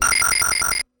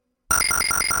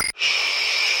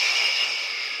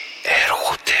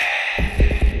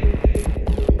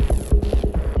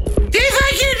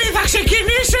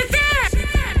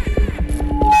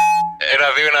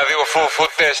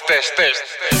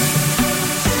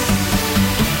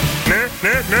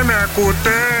Ναι, με ακούτε.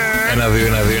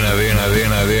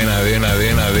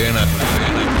 1-2-1-2-1-2-1-2-1-2-1-2-1-2-1.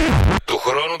 Του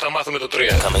χρόνου θα μάθουμε το 3.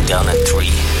 Coming down at 3,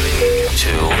 2,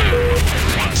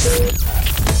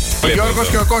 1. Ο Γιώργος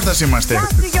και ο Κώστας είμαστε. Γεια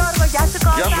σου Γιώργο,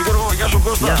 γεια σου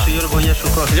Κώστα. Γεια σου Γιώργο, γεια σου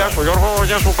Κώστα. Γεια σου Γιώργο,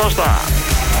 γεια σου Κώστα.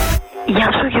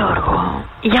 Γεια σου Γιώργο,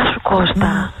 γεια σου Κώστα. Γεια σου Γιώργο, γεια σου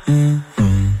Κώστα.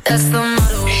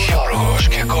 Γιώργος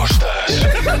και Κώστας.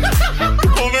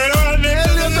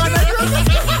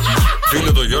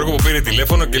 Φίλο το Γιώργο που πήρε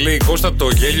τηλέφωνο και λέει: Κώστα, το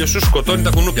γέλιο σου σκοτώνει τα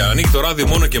κουνούπια. Ανοίγει το ράδιο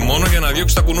μόνο και μόνο για να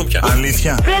διώξει τα κουνούπια.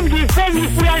 Αλήθεια. Φεύγει,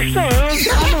 φυλαχτό.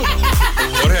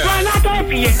 Ωραία. Πανάτα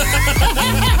έπιε.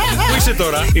 Πού είσαι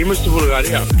τώρα? Είμαι στη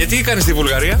Βουλγαρία. Γιατί κάνεις στη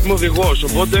Βουλγαρία? Είμαι οδηγός,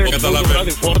 οπότε Καταλαβαίνω. το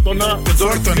βράδυ φόρτωνα και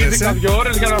τώρα πήγα 2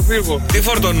 ώρες για να φύγω. Τι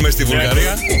φορτώνουμε στη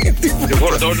Βουλγαρία? Τι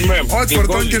φορτώνουμε? Ό,τι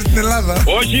φορτώνει και στην Ελλάδα.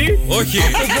 Όχι. Όχι.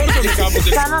 Δεν φόρτωνε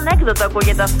κάποτε. Σαν ανέκδοτο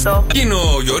ακούγεται αυτό. Είναι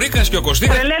ο Γιωρίκας και ο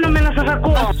Κωστίκας. Τρελαίνομαι να σας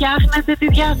ακούω. Φτιάχνετε τη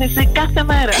διάθεση κάθε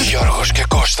μέρα. Γιώργος και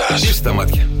Κώστας. Είσαι τα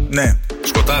μάτια. Ναι.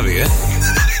 Σκοτάδι,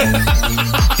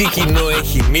 Τι κοινό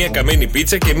έχει μία καμένη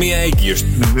πίτσα και μία έγκυος?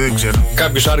 Δεν ξέρω.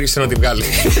 Κάποιος άργησε να την βγάλει.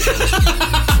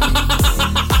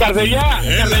 Καρδελιά,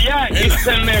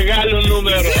 είστε μεγάλο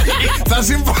νούμερο. Θα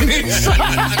συμφωνήσω.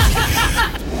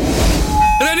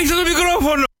 Δεν ανοίξτε το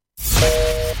μικρόφωνο.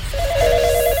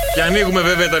 Και ανοίγουμε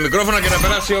βέβαια τα μικρόφωνα και να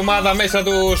περάσει η ομάδα μέσα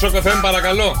του Shock FM,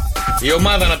 παρακαλώ. Η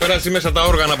ομάδα να περάσει μέσα τα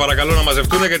όργανα, παρακαλώ, να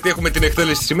μαζευτούν, γιατί έχουμε την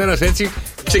εκτέλεση της ημέρας. Έτσι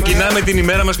ξεκινάμε την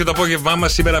ημέρα μας και το απόγευμά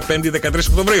μας σήμερα 5η 13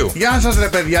 Οκτωβρίου. Γεια σας ρε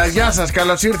παιδιά, γεια σας,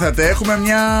 καλώς ήρθατε. Έχουμε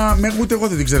μια. Ούτε εγώ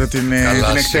δεν την ξέρω την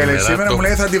εκτέλεση σήμερα. Μου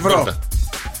λέει θα τη βρω.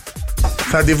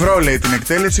 Θα τη βρω, λέει, την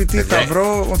εκτέλεση. Τι θα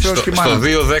βρω, ο Θεός και η μάνα. Στο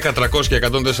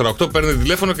 2-10-300-1048 παίρνετε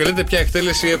τηλέφωνο και λέτε ποια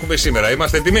εκτέλεση έχουμε σήμερα.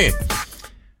 Είμαστε έτοιμοι?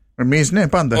 Εμείς, ναι,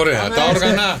 πάντα. Ωραία, τα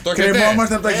όργανα το έχετε.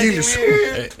 Κρεμόμαστε από τα χείλη σου.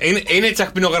 Είναι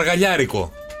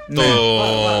τσαχπινογαργαλιάρικο. Ναι.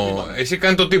 Εσύ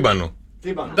κάνει το τύμπανο.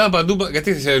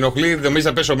 Γιατί σε ενοχλεί, νομίζεις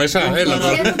να πέσω μέσα? Έλα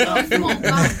τώρα.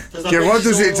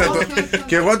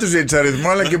 Και εγώ του ζήτησα ρυθμό,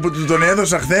 αλλά και που του τον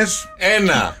έδωσα χθες.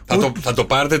 Ένα. Θα το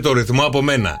πάρετε το ρυθμό από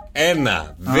μένα.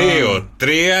 1, 2,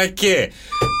 3 και.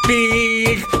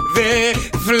 Pick the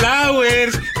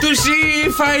flowers to see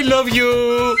if I love you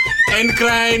and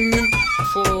cry.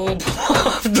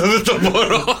 Αυτό δεν το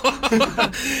μπορώ.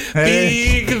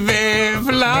 Pick the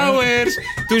flowers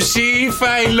to see if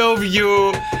I love you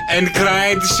and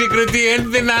cried secretly in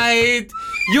the night.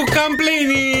 You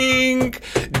complaining.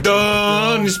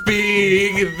 Don't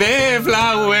speak the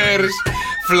flowers.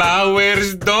 Flowers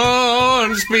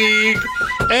don't speak.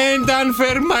 And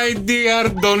unfair my dear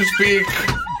don't speak.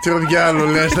 Τι ο διάλο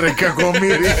λες ρε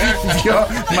κακομοίρη.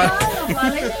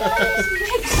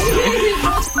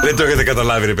 Δεν το έχετε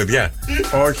καταλάβει ρε παιδιά?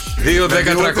 Όχι.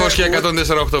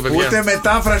 2-10-300-1048 παιδιά. Ούτε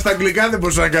μετάφραση στα αγγλικά δεν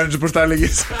μπορούσα να κάνεις πως τα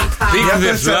έλεγες. Pick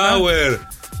the flower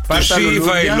to see if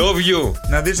I love you.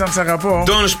 Να δεις αν σ' αγαπώ.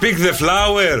 Don't speak the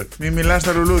flower. Μη μιλάς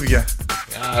στα λουλούδια.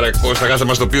 Άρα Κώστα, κάτσε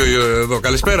μας το πει εδώ.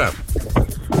 Καλησπέρα.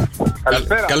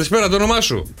 Καλησπέρα, το όνομά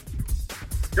σου?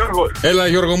 Γιώργο. Έλα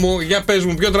Γιώργο μου, για πες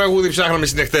μου, ποιο τραγούδι ψάχναμε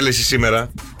στην εκτέλεση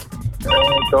σήμερα?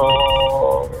 Το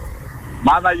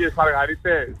Μάναγες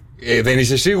Μαργαρίτες. Δεν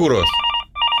είσαι σίγουρος?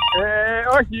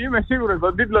 Όχι, είμαι σίγουρος,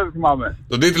 τον τίτλο δεν θυμάμαι.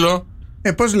 Τον τίτλο?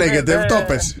 Πώς λέγεται, το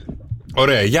πες.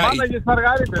 Ωραία, για. Μάναγες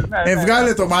Μαργαρίτες, ναι.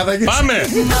 Βγάλε το Μάναγες. Πάμε! Μάναγες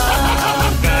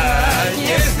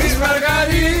τις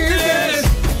Μαργαρίτες,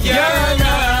 για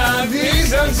να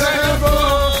δεις αν σ' αγαπώ.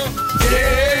 Και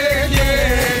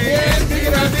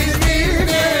έστειρα τις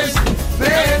μήνες,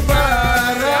 δεν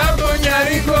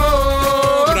παραπονιαρικό.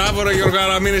 Μπράβο ρε Γιώργο,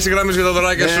 να μείνεις γράμμες για τα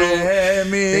δωράκια σου.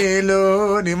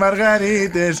 Μιλούν οι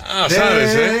μαργαρίτες,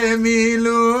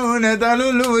 μιλούν τα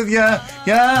λουλούδια.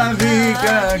 Για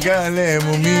δίκα καλέ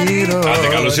μου μύρο. Άντε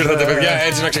καλώς ήρθατε παιδιά,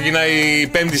 έτσι να ξεκινάει η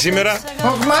Πέμπτη σήμερα.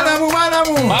 Ωχ μάνα μου, μάνα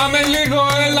μου. Πάμε λίγο,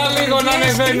 έλα λίγο να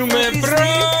ανεβαίνουμε.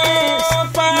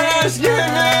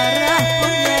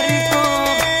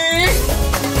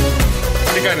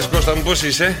 Τι κάνεις Κώστα μου, πώς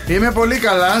είσαι? Είμαι πολύ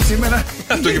καλά σήμερα.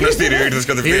 Το γυμναστήριο ήρθες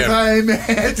κατευθείαν. Είμαι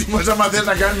έτοιμος, άμα θες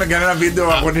να κάνουμε κανένα βίντεο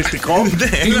αγωνιστικό.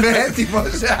 Είμαι έτοιμος.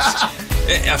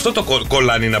 Αυτό το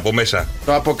κολάν είναι από μέσα.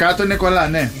 Το από κάτω είναι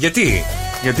κολάν, ναι. Γιατί?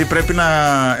 Γιατί πρέπει να.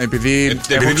 Επειδή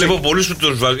βλέπω πολλούς που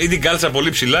τους βάζουν ή την κάλτσα πολύ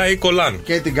ψηλά ή κολάν.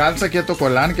 Και την κάλτσα και το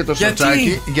κολάν και το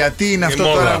σορτσάκι. Γιατί είναι αυτό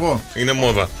τώρα εγώ? Είναι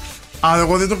μόδα.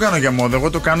 Εγώ δεν το κάνω για μόδα. Εγώ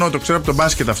το κάνω, το ξέρω από το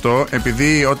μπάσκετ αυτό.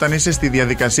 Επειδή όταν είσαι στη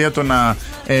διαδικασία το να.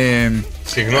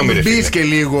 Συγγνώμη, ρε μπεις και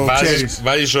λίγο.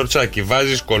 Βάζεις σορτσάκι,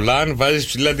 βάζεις κολάν, βάζεις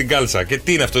ψηλά την κάλτσα. Και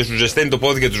τι είναι αυτό, σου ζεσταίνει το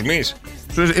πόδι για τους μυς?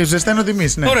 Σου ζεσταίνω τη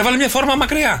μυς, ναι. Ωραία, βάλε μια φόρμα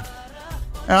μακριά.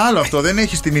 Άλλο αυτό, δεν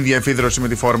έχει την ίδια εφίδρωση με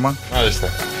τη φόρμα. Μάλιστα.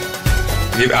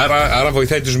 Άρα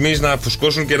βοηθάει τους μυς να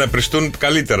φουσκώσουν και να πριστούν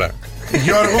καλύτερα.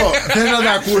 Γιώργο, θες να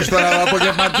τα ακούς τώρα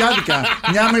απογευματιάτικα?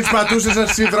 Μια με τις πατούσες σας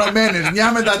συνδρομένες, μια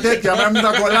με τα τέτοια, μια με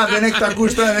τα κολλά. Δεν έχετε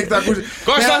ακούσει τώρα, δεν έχετε ακούσει.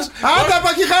 Κώστας! Άντα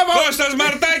πακιχάμα! Κώστας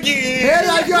Μαρτάκη!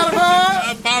 Έλα Γιώργο!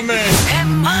 Πάμε!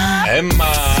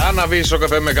 Εμμα! Αναβείς ο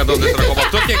καφέ με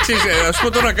 104,8 και εξής, ας πω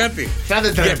τώρα κάτι. Σαν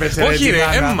δεν τρέπεσαι. Όχι ρε,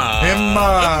 Εμμα!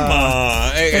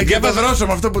 Και το δρόσο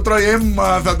με αυτό που τρώει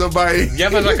Εμμα θα τον πάει.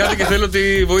 Διάβαζα κάτι και θέλω τη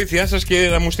βοήθειά σας και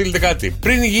να μου στείλετε κάτι.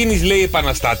 Πριν γίνεις, λέει,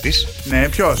 επαναστάτης. Ναι,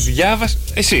 ποιος?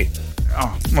 Εσύ.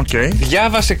 Okay.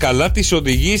 Διάβασε καλά τις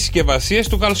οδηγίες συσκευασίας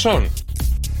του καλσόν.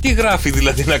 Τι γράφει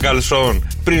δηλαδή ένα καλσόν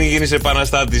πριν γίνεις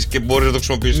επαναστάτης και μπορείς να το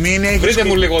χρησιμοποιήσεις? Βρείτε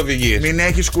μου λίγο οδηγίες. Μην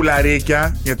έχεις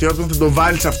κουλαρίκια, γιατί όταν θα το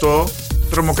βάλεις αυτό.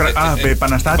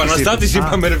 Επαναστάτης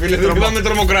είπαμε ρε φίλε, δεν μιλάμε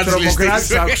τρομοκράτης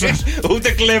ληστής.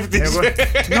 Ούτε κλέφτης.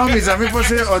 Νόμιζα μήπως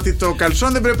ότι το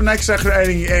καλσόν δεν πρέπει να έχει,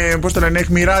 πώς το λένε,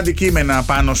 αιχμηρά αντικείμενα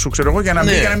πάνω σου, ξέρω εγώ, για να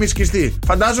μπει και να μην σκιστεί.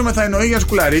 Φαντάζομαι θα εννοεί για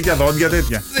σκουλαρίκια, δόντια,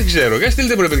 τέτοια. Δεν ξέρω, για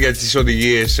στείλτε μου ρε παιδιά τις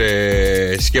οδηγίες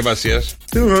συσκευασίας.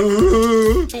 Πού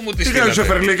μου τις στείλατε? Τι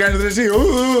κάνεις Φερλί, κάνεις ρε εσύ?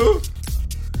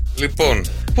 Λοιπόν,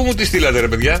 πού μου τις στείλατε ρε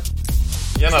παιδιά?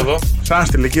 Για να δω. Σαν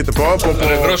στείλε εκεί το πω.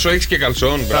 Ρε Δρόσο, έχεις και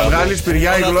καλσόν. Θα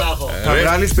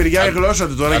βγάλει σπηριά η γλώσσα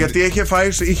του τώρα, γιατί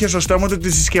είχε στο στόμα του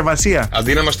τη συσκευασία.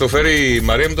 Αντί να μας το φέρει η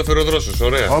Μαρία, μου το φέρει ο Δρόσος.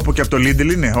 Ωραία. Όπου και από το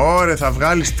Lidl είναι. Ωραία, θα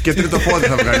βγάλεις και τρίτο πόδι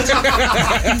θα βγάλεις.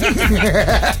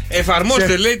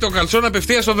 Εφαρμόστε, λέει, το καλσόν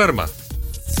απευθείας στο δέρμα.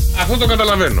 Αυτό το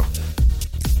καταλαβαίνω.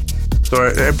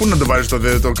 Πού να το βάλεις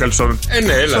το καλσόν?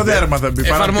 Ναι, έλα. Στο δέρμα θα μπει.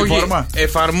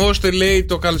 Εφαρμόστε, λέει,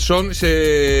 το καλσόν σε.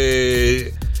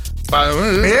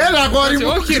 Έλα, αγόρι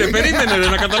μου! Όχι, ρε, περίμενε ρε,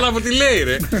 να καταλάβω τι λέει,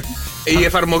 ρε. Η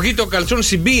εφαρμογή των καλσόν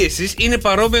συμπίεσης είναι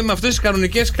παρόμοια με αυτές τις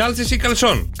κανονικές κάλτσες ή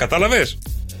καλσόν. Κατάλαβες?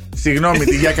 Συγγνώμη,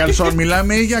 για καλσόν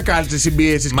μιλάμε ή για κάλτσες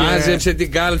συμπίεσης? Μάζεψε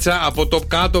την κάλτσα από το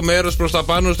κάτω μέρος προς τα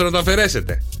πάνω ώστε να τα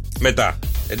αφαιρέσετε. Μετά.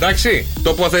 Εντάξει,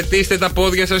 τοποθετήστε τα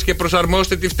πόδια σας και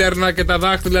προσαρμόστε τη φτέρνα και τα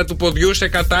δάχτυλα του ποδιού σε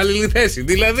κατάλληλη θέση.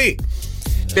 Δηλαδή,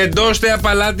 τεντώστε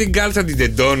απαλά την κάλτσα, την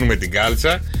τεντώνουμε την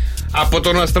κάλτσα από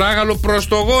τον αστράγαλο προς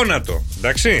το γόνατο.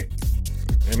 Εντάξει.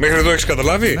 Μέχρι εδώ έχεις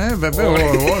καταλάβει? Ναι, βέβαια,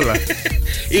 όλα.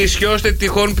 Ισιώστε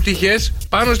τυχόν πτυχές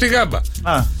πάνω στη γάμπα.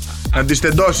 Να τις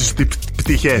τεντώσεις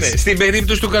πτυχές. Ναι, στην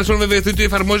περίπτωση του καλσόν, βέβαια, ότι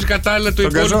εφαρμόζει κατάλληλα το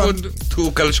υπόλοιπο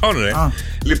του καλσόν, ρε.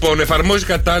 Λοιπόν, εφαρμόζει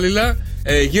κατάλληλα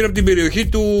γύρω από την περιοχή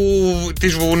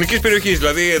της βουβουνικής περιοχής.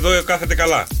 Δηλαδή, εδώ κάθεται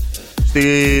καλά.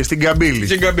 Στην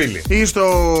καμπύλη. Ή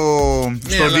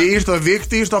στο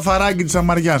δίκτυ ή στο αφαράγγι της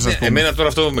αμαριάς, ας πούμε. Εμένα τώρα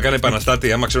αυτό με κάνει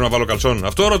επαναστάτη, άμα ξέρω να βάλω καλσόν.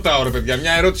 Αυτό ρωτάω, ρε παιδιά.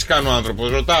 Μια ερώτηση κάνω ο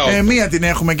άνθρωπος. Ρωτάω. Μία την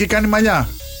έχουμε εκεί, κάνει μαλλιά.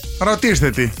 Ρωτήστε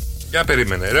τι. Για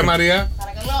περίμενε. Ρε Μαρία,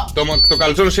 το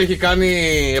καλσόν σε έχει κάνει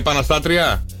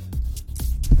επαναστάτρια?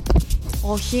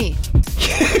 Όχι.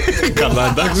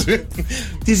 Καλά, εντάξει.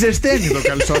 Τη ζεσταίνει το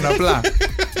καλσόν απλά.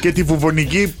 Και τη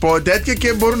βουβονική τέτοια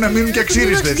και μπορούν να μείνουν και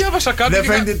αξίριστες. Δεν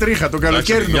φαίνεται τρίχα το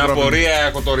καλοκαίρι. Μια απορία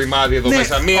έχω το ρημάδι εδώ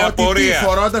μέσα. Μια απορία.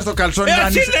 Φορώντας το καλσόν,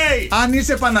 αν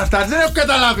είσαι επαναστάτης, δεν έχω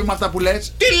καταλάβει με αυτά που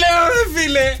λες. Τι λέω, ρε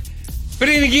φίλε?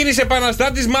 Πριν γίνεις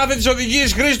επαναστάτης, μάθε τις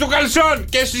οδηγίες χρήσης του καλσόν.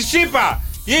 Και στις είπα,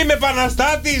 είμαι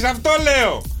επαναστάτης, αυτό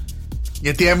λέω.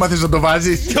 Γιατί έμαθες να το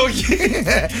βάζεις? Όχι.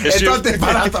 Τότε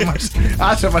παράτα μας.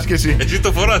 Άσε μας κι εσύ. Εσύ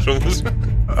το φοράς όμως.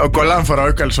 Ο Κολάν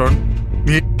φοράω καλσόν.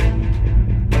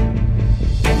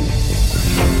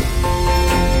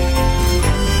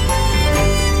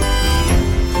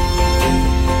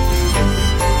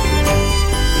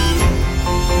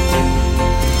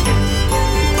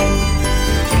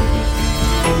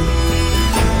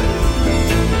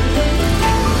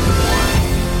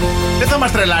 Θα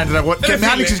μας τρελάνεις, εγώ. Και με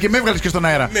άνοιξες και με έβγαλες και στον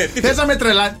αέρα. Θες να με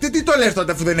τρελάνεις? Τι το λες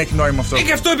τότε, αφού δεν έχει νόημα αυτό?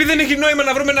 Και αυτό επειδή δεν έχει νόημα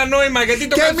να βρούμε ένα νόημα. Γιατί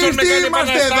το καλσόν με κάνει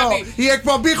είμαστε εδώ? Η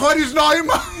εκπομπή χωρίς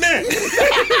νόημα. Ναι.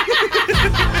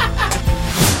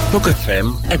 Το καφέ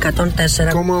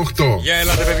 104,8. Για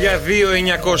ελάτε παιδιά,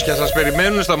 2.900 σας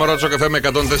περιμένουν στα μωρά του καφέ με 104,8.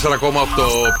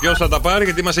 Ποιος θα τα πάρει?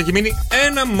 Γιατί μας έχει μείνει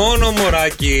ένα μόνο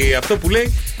μωράκι. Αυτό που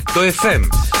λέει το FM.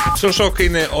 Στο ΣΟΚ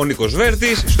είναι ο Νίκος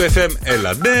Βέρτης. Στο FM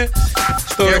Ελαντέ.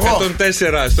 Στο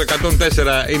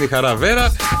 104 είναι η Χαρά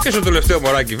Βέρα. Και στο τελευταίο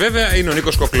μωράκι βέβαια είναι ο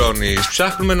Νίκος Κοκλώνης.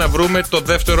 Ψάχνουμε να βρούμε το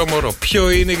δεύτερο μωρό. Ποιο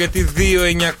είναι? Γιατί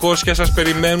 2.900 σας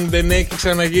περιμένουν. Δεν έχει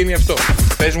ξαναγίνει αυτό.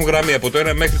 Πες μου γραμμή από το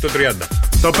 1 μέχρι το 30.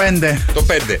 Το 5. Το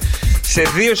 5. Σε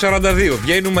 2.42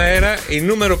 βγαίνουμε αέρα η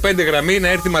νούμερο 5 γραμμή να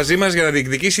έρθει μαζί μας για να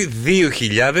διεκδικήσει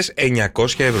 2.900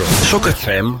 ευρώ. Σοκ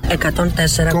FM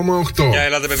 104,8. Για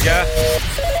ελάτε παιδιά.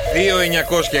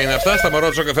 2.900 είναι αυτά στα μωρό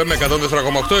του Σοκ FM με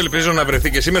 104,8. Ελπίζω να βρεθεί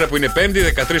και σήμερα που είναι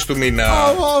 5η 13 του μήνα.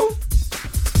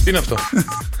 Τι είναι αυτό?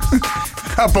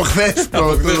 Από χθες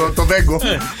το δέγκο.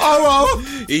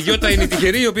 Η Γιώτα είναι η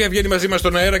τυχερή, η οποία βγαίνει μαζί μας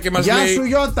στον αέρα και μας λέει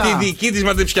τη δική της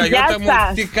μαντεψιά. Γιώτα μου,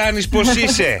 τι κάνεις, πώς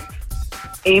είσαι?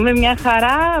 Είμαι μια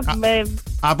χαρά.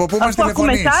 Από πού μας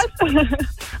τηλεφωνείς?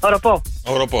 Οροπό.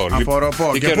 Από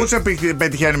Οροπό. Και πού σε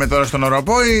πετυχαίνουμε τώρα, στον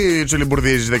Οροπό ή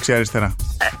τσιλιμπουρδίζεις δεξιά-αριστερά?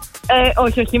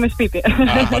 Όχι, είμαι σπίτι.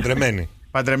 Παντρεμένη.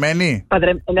 Παντρεμένη?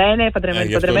 Ναι,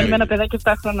 παντρεμένη. Παντρεμένη με ένα παιδάκι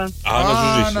 7 χρόνων.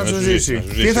 Να σου ζήσει.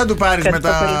 Τι θα του πάρεις με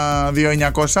τα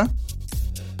 2.900?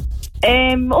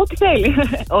 Ό,τι θέλει.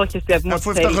 Όχι, αστείευμα.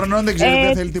 Αφού 7 χρονών δεν ξέρει,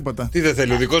 δεν θέλει τίποτα. Τι δεν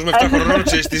θέλει, ο δικός με 7 χρονών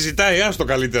τη ζητάει, άστο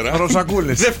καλύτερα.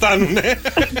 Ροσακούλες. Δεν φτάνουνε.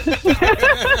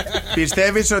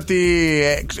 Πιστεύεις ότι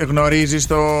γνωρίζεις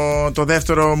το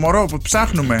δεύτερο μωρό που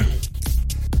ψάχνουμε?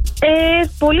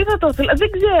 Πολύ θα το θέλω. Δεν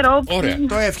ξέρω. Ωραία.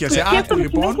 Το έφτιασε. Άκου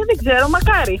λοιπόν. Δεν ξέρω,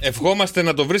 μακάρι. Ευχόμαστε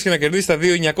να το βρεις και να κερδίσεις τα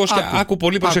 2.900. Άκου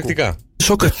πολύ προσεκτικά.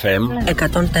 Σοκ FM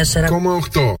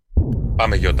 104,8.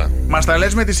 Πάμε, Γιώτα. Μας τα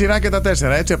λες με τη σειρά και τα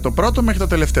 4, έτσι, από το πρώτο μέχρι το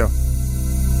τελευταίο.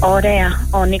 Ωραία.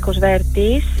 Ο Νίκος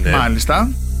Βέρτης. Ναι.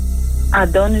 Μάλιστα.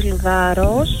 Αντώνης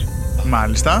Λουδάρος.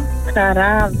 Μάλιστα.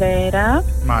 Χαρά Βέρα.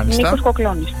 Μάλιστα. Νίκος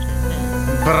Κοκλώνης.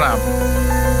 Μπράβο.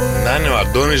 Να είναι ο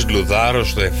Αντώνης Λουδάρος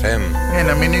στο FM.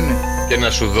 Να μην είναι. Και να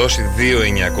σου δώσει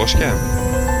 2.900.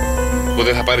 Που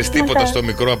δεν θα πάρεις τίποτα στο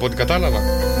μικρό από ό,τι κατάλαβα.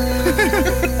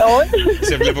 Όχι.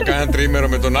 Σε βλέπω κανένα τρίμερο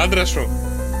με τον άντρα σου.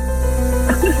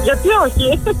 Γιατί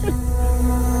όχι?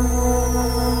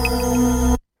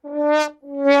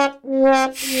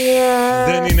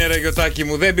 Δεν είναι, ρε Γιωτάκη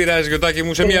μου, δεν πειράζει, Γιωτάκη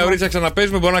μου. Σε μια ωρίτσα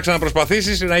ξαναπέζουμε, μπορεί να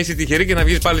ξαναπροσπαθήσεις, να είσαι τυχερή και να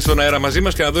βγεις πάλι στον αέρα μαζί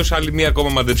μας και να δώσεις άλλη μία ακόμα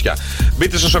μαντεψιά.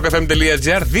 Μπείτε στο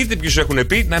sokfm.gr, δείτε ποιους έχουν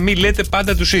πει, να μην λέτε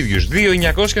πάντα τους ίδιους.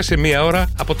 2.900 σε μία ώρα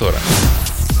από τώρα.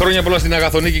 Χρόνια πολλά στην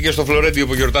Αγαθονίκη και στο Φλωρέντιο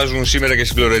που γιορτάζουν σήμερα και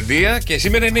στη Φλωρεντία. Και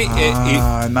σήμερα είναι.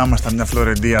 Να ήμασταν μια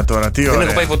Φλωρεντία τώρα, τι ωραία. Δεν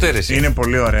έχω πάει ποτέ, ρε. Είναι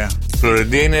πολύ ωραία.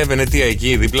 Φλωρεντία είναι Βενετία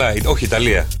εκεί δίπλα, όχι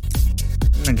Ιταλία.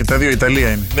 Ναι, και τα δύο Ιταλία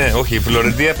είναι. Ναι, όχι, η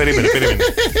Φλωρεντία περίμενε.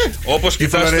 Όπως η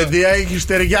Φλωρεντία έχει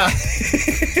στεριά.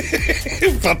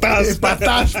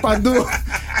 Πατάς παντού.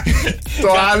 Το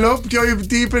άλλο,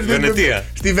 τι είπες? Βενετία.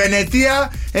 Στη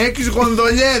Βενετία έχεις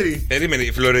γονδολιέρι. Περίμενε,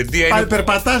 η Φλωρεντία είναι.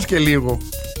 Περπατάς και λίγο.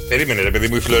 Περίμενε, ρε παιδί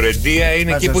μου, η Φλωρεντία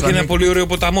είναι εκεί που έχει ένα πολύ ωραίο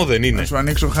ποταμό, δεν είναι? Να σου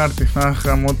ανοίξω χάρτη. Αχ,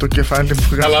 γαμώ το κεφάλι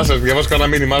μου. Καλά, σας διαβάσω κανένα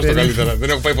μήνυμα, άστο καλύτερα. Δεν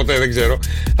έχω πάει ποτέ, δεν ξέρω.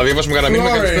 Θα διαβάσουμε κανένα μήνυμα.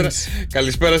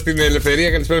 Καλησπέρα στην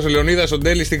Ελευθερία, καλησπέρα στον Λεωνίδα, στον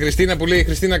Τέλη, στην Χριστίνα που λέει: η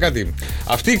Χριστίνα κάτι.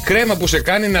 Αυτή η κρέμα που σε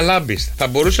κάνει να λάμπεις θα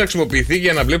μπορούσε να χρησιμοποιηθεί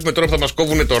για να βλέπουμε τώρα που θα μας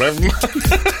κόβουν το ρεύμα?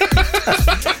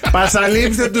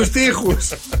 Πασαλείψτε τους τοίχους.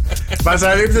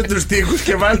 Πασαλείψτε τους τοίχους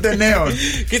και βάλτε νέον.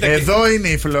 Εδώ είναι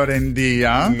η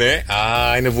Φλωρεντία. Ναι,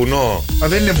 είναι βουνό.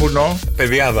 Δεν είναι βουνό.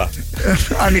 Παιδιάδα.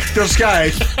 Ανοιχτοσιά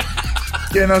έχει.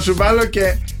 Και να σου βάλω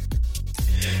και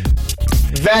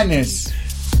Βένες.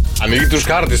 Ανοίγει τους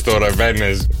χάρτες τώρα,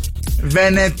 Βένες.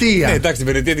 Βενετία. Ναι, εντάξει, την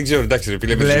Βενετία την ξέρω, εντάξει,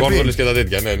 με τις γόνδολες και τα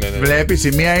τέτοια. Ναι. Βλέπεις, η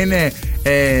μία είναι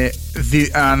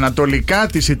ανατολικά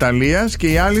της Ιταλίας και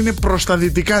η άλλη είναι προς τα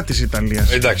δυτικά της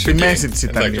Ιταλίας. Εντάξει, στη μέση της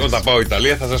Ιταλίας. Εντάξει, όταν πάω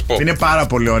Ιταλία θα σας πω. Είναι πάρα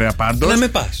πολύ ωραία πάντως. Να με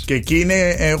πας. Και εκεί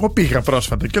είναι, εγώ πήγα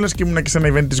πρόσφατα κιόλας και ήμουν και σε ένα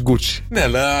event της Gucci. Ναι,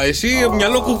 αλλά εσύ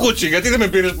μυαλό κουκούτσι, γιατί δεν με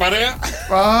πήρες παρέα?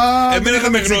 Εμένα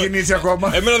δεν με ξεκινήσει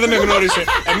ακόμα. Εμένα δεν με γνώρισε.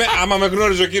 Άμα με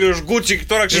γνώριζε ο κύριος Gucci,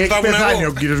 τώρα ξέρω ότι θα ήμουν εγώ. Έχει πεθάνει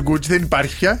ο κύριος Gucci, δεν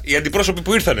υπάρχει πια. Οι αντιπρόσωποι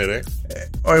που ήρθανε, ρε.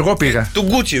 Εγώ πήγα. Του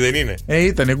Gucci δεν είναι?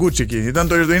 Ήτανε Gucci εκεί.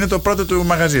 Είναι το πρώτο του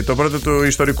μαγαζί, το πρώτο του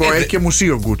ιστορικό. Έχει και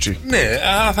μουσείο Gucci. Ναι,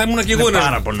 θα ήμουν και εγώ ένας.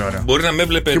 Πάρα πολύ ωραία. Μπορεί να με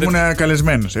έβλεπε. Και ήμουν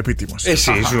καλεσμένος, επίτιμος.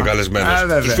 Εσύ ήσουν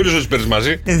καλεσμένος. Τους φίλους τους παίρνεις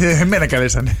μαζί. Εμένα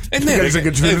καλέσανε. Ναι,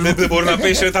 δεν μπορεί να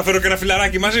πεις θα φέρω και ένα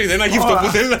φιλαράκι μαζί. Ένα γύφτο που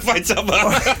θέλει να φάει τσάμπα.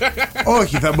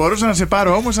 Όχι, θα μπορούσα να σε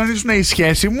πάρω όμως αν ήσουν η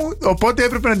σχέση μου. Οπότε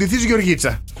έπρεπε να ντυθείς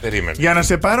Γεωργίτσα. Περίμενε. Για να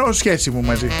σε πάρω ως σχέση μου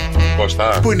μαζί.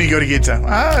 Κώστα. Πού είναι η Γεωργίτσα?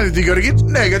 Τη Γεωργίτσα.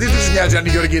 Ναι, γιατί δεν σου νοιάζει αν η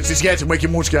Γεωργίτσα, η σχέση μου έχει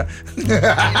μουσια.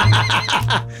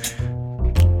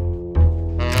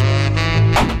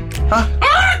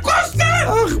 Κώστα!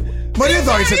 Μωρή,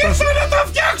 εδώ είσαι τόσο. Ήρθε να το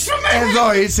φτιάξουμε!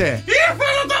 Εδώ είσαι. Ήρθε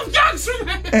να το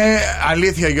φτιάξουμε!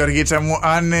 Αλήθεια, Γεωργίτσα μου,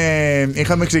 αν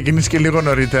είχαμε ξεκινήσει και λίγο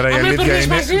νωρίτερα, η αλήθεια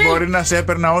είναι μπορεί να σε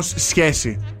έπαιρνα ως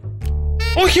σχέση.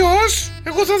 Όχι ως,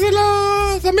 εγώ θα ήθελα.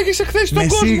 Θα με έχεις εκθέσει στον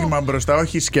κόσμο. Με σίγμα μπροστά,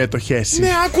 όχι σκέτο χέση. Ναι,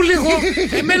 άκου λίγο.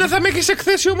 Εμένα θα με έχεις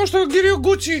εκθέσει όμως τον κύριο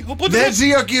Γκούτσι. Δεν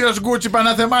ζει ο κύριος Γκούτσι,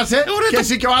 παναθεμάσαι. Και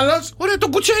εσύ και ο άλλος. Ωραία,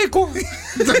 τον Κουτσέικο.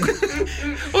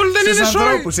 Όλοι δεν είναι σόι.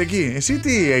 Ανθρώπους εκεί. Εσύ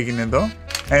τι έγινε εδώ?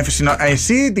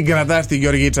 Εσύ την κρατάς τη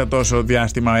Γεωργίτσα τόσο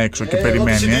διάστημα έξω και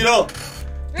περιμένει.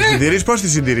 Τη συντηρείς, πώς τη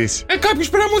συντηρείς? Κάποιος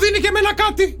πρέπει να μου δίνει και εμένα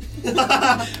κάτι.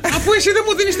 Αφού εσύ δεν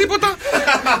μου δίνεις τίποτα.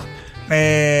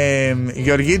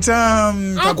 Γεωργίτσα,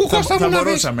 θα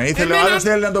μπορούσαμε. Ήθελε ο άλλος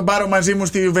θέλει να τον πάρω μαζί μου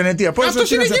στη Βενετία. Πώς να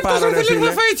σε πάρω, ρε φίλε?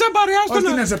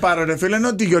 Όχι να σε πάρω, ρε φίλε.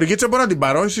 Ενώ τη Γεωργίτσα μπορώ να την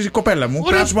πάρω. Είσαι η κοπέλα μου.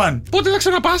 Plus one. Πότε θα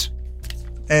ξαναπάς?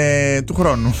 Του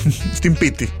χρόνου. Στην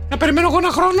Πίτη. Να περιμένω εγώ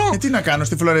ένα χρόνο. Τι να κάνω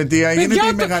στη Φλωρεντία, γίνεται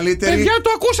η μεγαλύτερη. Παιδιά, το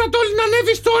ακούσατε όλοι να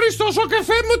ανέβει story στο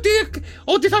Σοκαφέ μου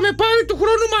ότι θα με πάρει του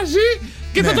χρόνου μαζί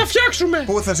και θα τα φτιάξουμε.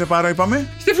 Πού θα σε πάρω, είπαμε?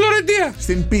 Στη Φλωρεντία.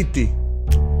 Στην Πίτη.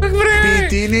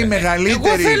 Πίτη είναι η μεγαλύτερη.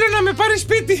 Εγώ θέλω να με πάρει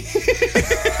σπίτι.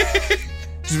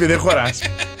 Δεν χωράς.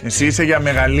 Εσύ είσαι για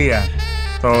μεγαλεία.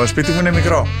 Το σπίτι μου είναι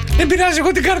μικρό. Δεν πειράζει,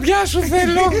 εγώ την καρδιά σου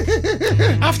θέλω.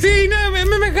 Αυτή είναι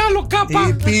με μεγάλο κάπα.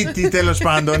 Η Πίτη, τέλος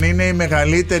πάντων, είναι η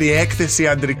μεγαλύτερη έκθεση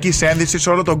αντρικής ένδυσης σε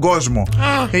όλο τον κόσμο.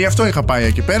 Και γι' αυτό είχα πάει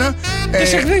εκεί πέρα. Και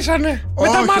σε χτίσανε. Με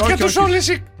τα μάτια τους όλες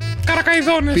οι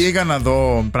καρακαϊδόνες. Πήγα να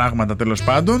δω πράγματα, τέλος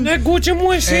πάντων. Ναι, Γκούτσι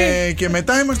μου, εσύ. Και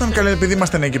μετά ήμασταν καλοί, επειδή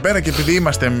ήμασταν εκεί πέρα και επειδή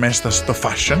είμαστε μέσα στο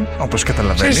fashion, όπως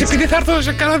καταλαβαίνεις. Ξέρεις, επειδή θα έρθω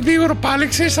σε κάνα 2 ώρο πάλι,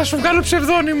 ξέρεις, θα σου βγάλω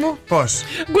ψευδόνυμο. Πώς?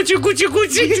 Γκούτσι, Γκούτσι,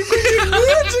 Γκούτσι.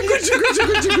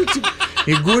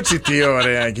 Η Γκούτσι, τι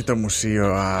ωραία εκεί το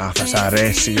μουσείο. Θα σ'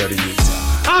 αρέσει, Γεωργίτσα.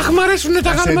 Αχ, μ' αρέσουν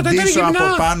τα γάλματα, είναι γυμνά.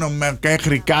 από πάνω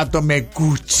μέχρι κάτω με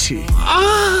Γκούτσι.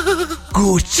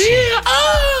 Γκούτσι.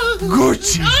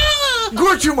 Γκούτσι.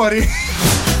 Γκούτσι, μωρή.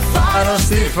 Πάνω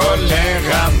στη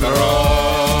Φολέγανδρο.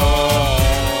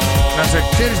 Να σε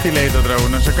ξέρεις τι λέει το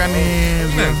τραγούδι, να σε κάνει.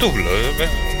 Ναι, τούβλο.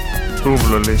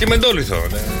 Τούβλο λέει. Και μεντόλιθο,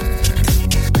 ναι.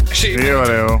 Τι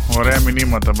ωραίο, ωραία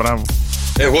μηνύματα, μπράβο.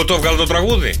 Εγώ το έβγαλα το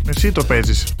τραγούδι. Εσύ το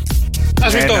παίζεις.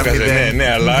 Ας μην το έβγαζε,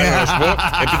 ναι, αλλά να σου πω,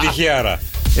 επιτυχία.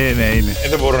 Ναι, είναι.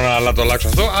 Δεν μπορώ να το αλλάξω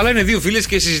αυτό. Αλλά είναι δύο φίλες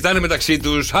και συζητάνε μεταξύ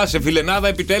τους. Α, σε φιλενάδα,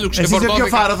 επιτέλους ξεφορτώθηκα. Εσύ σε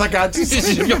ποιο φάρο θα κάτσεις?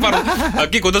 Εσύ σε ποιο φάρο?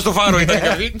 Εκεί κοντά στο φάρο ήταν και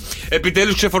αυτή.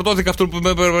 Επιτέλους ξεφορτώθηκα αυτό που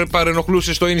με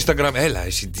παρενοχλούσε στο Instagram. Έλα,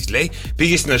 εσύ της λέει.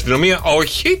 Πήγε στην αστυνομία.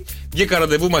 Όχι. Βγήκα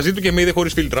ραντεβού μαζί του και με είδε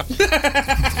χωρίς φίλτρα.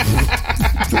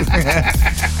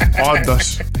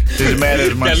 Όντως, τις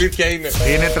μέρες μας. Η αλήθεια είναι.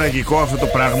 Είναι τραγικό αυτό το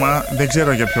πράγμα. Δεν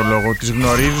ξέρω για ποιο λόγο. Τις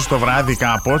γνωρίζεις το βράδυ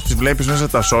κάπως, τις βλέπεις μέσα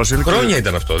στα social. Χρόνια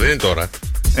ήταν αυτό, δεν είναι τώρα.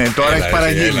 Τώρα έχει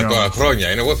παραγίνει. Τώρα χρόνια.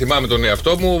 Εγώ θυμάμαι τον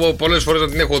εαυτό μου. Πολλές φορές να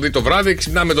την έχω δει το βράδυ,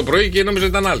 ξυπνάμε το πρωί και νόμιζα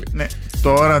ήταν άλλη. Ναι.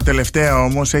 Τώρα τελευταία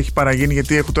όμως έχει παραγίνει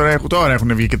γιατί τώρα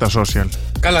έχουν βγει και τα social.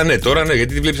 Καλά, ναι, τώρα ναι,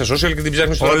 γιατί την βλέπεις στα social και την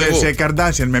ψάχνεις στο ραντεβού. Όλες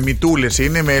Καρντάσιαν με μητούλες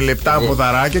είναι, με λεπτά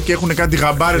ποδαράκια και έχουν κάτι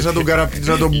γαμπάρες σαν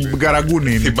τον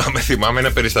καραγκούνι. Θυμάμαι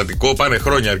ένα περιστατικό, πάνε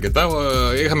χρόνια αρκετά.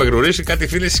 Είχαμε γνωρίσει κάτι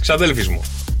φίλες της ξαδέλφης μου.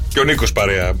 Και ο Νίκος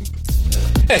παρέα.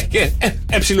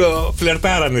 Έψιλο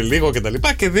φλερτάρανε λίγο και τα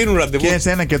λοιπά και δίνουν ραντεβού. Και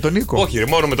εσένα και τον Νίκο? Όχι,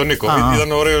 μόνο με τον Νίκο.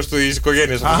 Ήταν ωραίος του της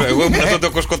οικογένειας. Εγώ ήμουν τότε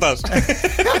ο Κοσκοτάς.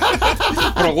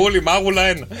 Προγούλη, μάγουλα,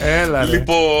 ένα. Έλα,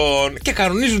 λοιπόν, και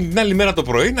κανονίζουν την άλλη μέρα το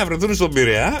πρωί να βρεθούν στον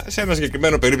Πειραιά, σε ένα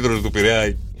συγκεκριμένο περίπτωρο του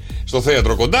Πειραιά, στο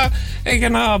θέατρο κοντά, για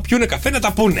να πιούνε καφέ, να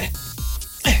τα πούνε.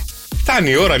 Φτάνει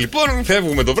η ώρα λοιπόν,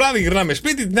 φεύγουμε το βράδυ, γυρνάμε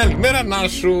σπίτι. Την άλλη μέρα να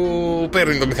σου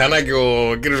παίρνει το μηχανάκι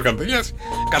ο κύριος Καρτελιάς.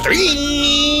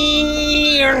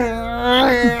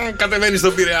 Κατεβαίνει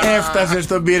στον Πειραιά. Έφτασε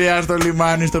στον Πειραιά, στο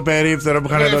λιμάνι, στο περίπτερο που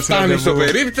είχαν δώσει. Φτάνει στο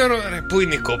περίπτερο, πού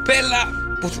είναι η κοπέλα.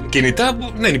 Κινητά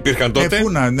που δεν υπήρχαν τότε. Πού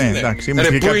να, ναι, εντάξει,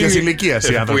 είμαστε και κάποια ηλικία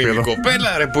οι άνθρωποι εδώ.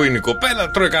 Πού είναι η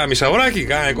κοπέλα, τρώει κάνα μισάωράκι,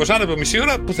 κάνα 20 λεπτό, μισή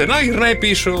ώρα, πουθενά γυρνάει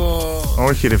πίσω.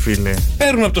 Όχι, ρε φίλε.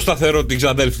 Παίρνουν από το σταθερό την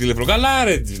ξαδέλφη τηλέφωνο. Καλά,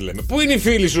 ρε, τη λέμε. Πού είναι η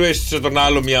φίλη σου, έστησε τον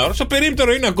άλλο μια ώρα. Στο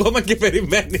περίπτερο είναι ακόμα και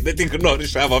περιμένει, δεν την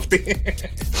γνώρισα από αυτή.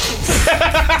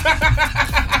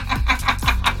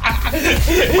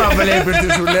 Μα βλέπεις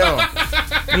τι σου λέω.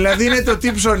 Δηλαδή είναι το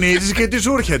τι ψωνίζεις και τι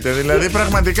σου έρχεται. Δηλαδή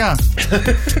πραγματικά.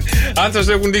 Αν σας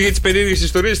έχουν τύχει τις περίεργες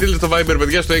ιστορίες, στείλτε στο Viber,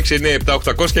 παιδιά, στο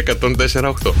 697-800 και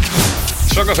 104,8.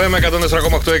 Σοκαφέ με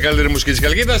 104,8, η καλύτερη μουσική της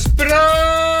Καλκίδας.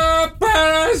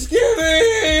 Παρασκευή!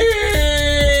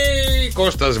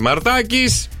 Κώστας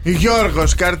Μαρτάκης,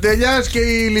 Γιώργος Καρτελιάς και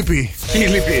η Λυπή. Η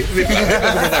Λυπή. Λοιπόν,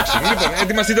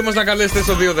 ετοιμαστείτε όμως να καλέσετε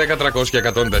στο 210-300 και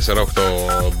 104,8.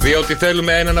 Διότι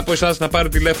θέλουμε έναν από εσάς να πάρει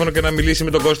τηλέφωνο και να μιλήσει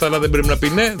με τον Κώστα, αλλά δεν πρέπει να πει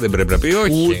ναι, δεν πρέπει να πει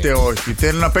όχι. Ούτε όχι.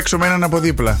 Θέλω να παίξω με έναν από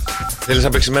δίπλα. Θέλεις να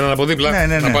παίξεις με έναν από δίπλα?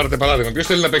 Ναι. Να πάρετε παράδειγμα. Ποιος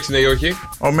θέλει να παίξει ναι ή όχι?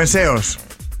 Ο Μεσαίος.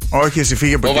 Όχι, εσύ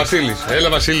φύγε από εκεί. Ο Βασίλης. Έλα,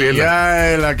 Βασίλη, έλα. Για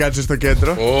έλα, κάτσε στο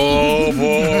κέντρο.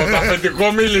 Το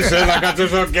αφεντικό μίλησε, έλα, κάτσε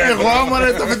στο κέντρο. Εγώ,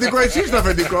 μωρέ, το αφεντικό, εσύ το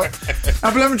αφεντικό.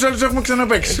 Απλά με τους άλλους έχουμε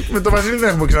ξαναπαίξει. Με τον Βασίλη δεν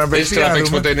έχουμε ξαναπαίξει. Έχεις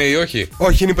ξαναπαίξει ποτέ ναι ή όχι?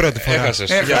 Όχι, είναι η πρώτη φορά. Έχασες.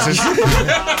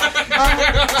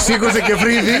 Σήκωσε και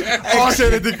φρύδι.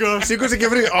 Εξαιρετικό. Σήκωσε και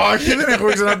φρύδι. Όχι, δεν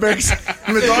έχουμε ξαναπαίξει.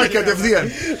 Με το όχι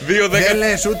κατευθείαν. Δεν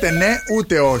λες ούτε ναι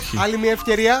ούτε όχι. Άλλη μια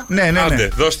ευκαιρία. Ναι. Άντε,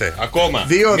 δώστε. Ακόμα.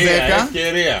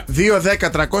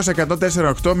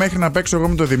 2-10-300-104-8 μέχρι να παίξω εγώ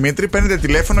με τον Δημήτρη. Παίρνετε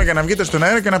τηλέφωνο για να βγείτε στον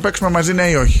αέρα και να παίξουμε μαζί ναι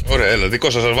ή όχι. Ωραία, έλα, δικό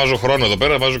σας βάζω χρόνο εδώ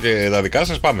πέρα, βάζω και τα δικά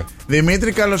σας. Πάμε.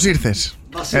 Δημήτρη, καλώς ήρθες.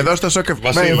 Εδώ στο Σοκ FM.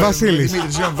 Βασίλης.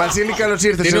 Βασίλη, καλώς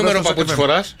ήρθες. Τι νούμερο παπούτσι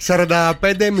φοράς?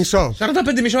 45,5.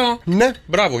 45,5. Ναι.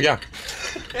 Μπράβο, γεια.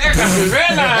 Έχασες,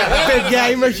 έλα. Παιδιά,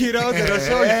 είμαι ο χειρότερος,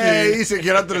 όχι. Είσαι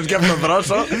χειρότερος και από τον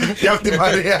Δρόσο και από τη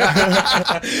Μαρία.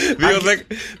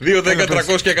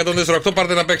 2-10-300 και 148.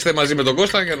 Πάρτε να παίξετε μαζί με τον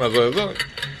Κώστα για να δω εδώ.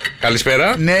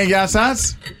 Καλησπέρα. Ναι, γεια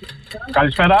σας.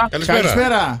 Καλησπέρα.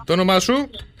 Καλησπέρα. Το όνομά σου?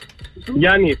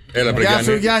 Γιάννη. Έλα, βρε Γεια σου,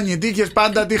 Γιάννη. Γιάννη. Τι είχες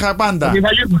πάντα, τι είχα πάντα.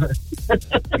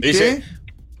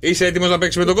 Είσαι έτοιμος να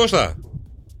παίξεις με τον Κώστα?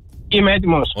 Είμαι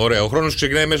έτοιμος. Ωραία, ο χρόνος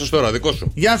ξεκινάει αμέσως τώρα, δικό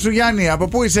σου. Γεια σου, Γιάννη. Από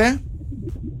πού είσαι?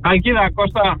 Χαλκίδα,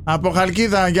 Κώστα. Από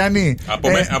Χαλκίδα, Γιάννη.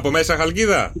 Από μέσα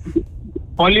Χαλκίδα.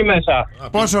 Πολύ μέσα.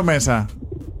 Πόσο μέσα?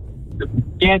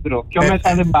 Κέντρο. Πιο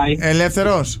μέσα δεν πάει.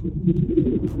 Ελεύθερος.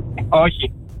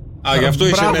 Όχι. Α, γι' αυτό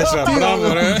είσαι Μπράβο. μέσα. Τι Μπράβο,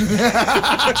 ωραία. ρε.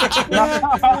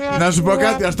 Να σου πω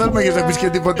κάτι, ας τώρα έχεις να πεις και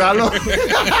τίποτα άλλο.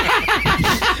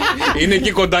 Είναι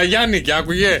εκεί κοντά Γιάννη και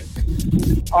άκουγε.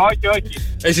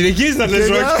 Όχι. Συνεχίζεις να λες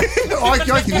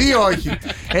όχι. Όχι, δύο όχι.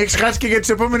 Έχεις χάσει και για τις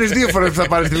επόμενες 2 φορές που θα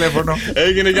πάρεις τηλέφωνο.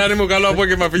 Έγινε Γιάννη μου, καλό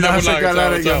απόγευμα, φιλιά Να μου. σε καλά,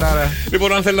 ρε Γιάνναρα.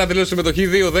 Λοιπόν, αν θέλει να δηλώσει συμμετοχή,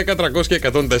 2-10-300 και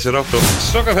 104-8.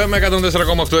 Στο καφέ με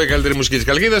 104,8 η καλύτερη μουσική της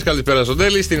Καλκίδας. Καλησπέρα στον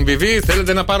Τέλη, στην Βιβί.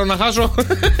 Θέλετε να πάρω να χάσω?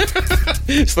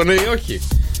 Στον Νέη, όχι.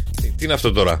 Τι είναι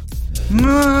αυτό τώρα?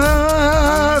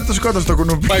 Το σκότωσε το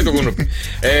κουνούπι. Πάει το κουνούπι.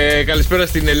 Καλησπέρα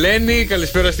στην Ελένη,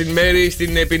 καλησπέρα στην Μέρη,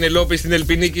 στην Πινελόπη, στην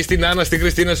Ελπινίκη, στην Άννα, στην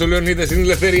Κριστίνα, στον Λεωνίδα, στην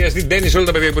Ελευθερία, στην Τέννη, όλα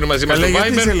τα παιδιά που είναι μαζί μας στο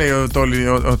Γιατί σε Viber. λέει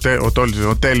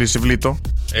ο Τέλης Βλήτο?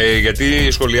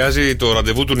 Γιατί σχολιάζει το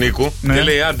ραντεβού του Νίκου και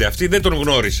λέει: άντε, αυτή δεν τον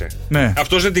γνώρισε. Ναι.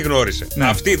 Αυτός δεν τη γνώρισε.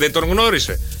 Αυτή δεν τον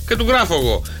γνώρισε. Και του γράφω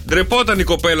εγώ. Ντρεπόταν η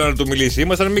κοπέλα να του μιλήσει.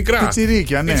 Ήμασταν μικρά.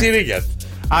 Πιτσιρίκια, ναι. Πιτσιρίκια.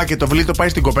 Α, και το Βλήτο πάει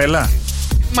στην κοπέλα.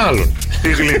 Μάλλον.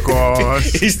 Τι γλυκός.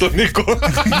 Ή στον Νίκο.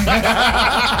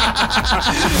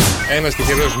 Ένας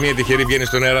τυχερός, μία τυχερή βγαίνει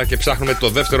στον αέρα και ψάχνουμε το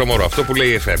δεύτερο μωρό. Αυτό που λέει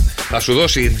η FM. Θα σου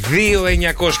δώσει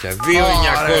 2.900.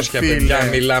 2.900, παιδιά.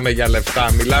 Μιλάμε για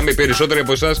λεφτά. Μιλάμε οι περισσότεροι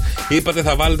από εσάς. Είπατε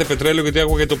θα βάλετε πετρέλαιο γιατί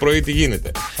άκουγα το πρωί τι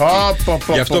γίνεται.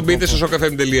 Γι' αυτό μπείτε στο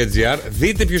sokafm.gr,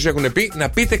 δείτε ποιους έχουν πει, να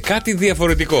πείτε κάτι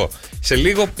διαφορετικό. Σε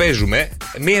λίγο παίζουμε.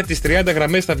 Μία από τις 30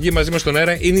 γραμμές θα βγει μαζί μας στον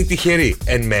αέρα. Είναι η τυχερή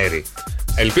εν μέρη.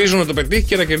 Ελπίζω να το πετύχει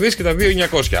και να κερδίσει και τα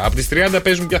 2.900. Από τις 30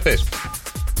 παίζουν πια θες.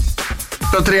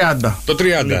 Το 30. Το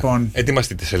 30. Λοιπόν.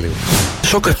 Ετοιμαστείτε σε λίγο.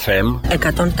 Σοκ FM 104,8.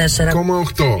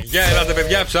 Για ελάτε,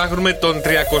 παιδιά, ψάχνουμε τον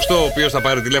 30ο, ο οποίος θα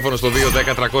πάρει τηλέφωνο στο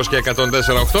 210-300 και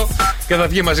 104,8 και θα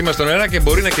βγει μαζί μας στον αέρα και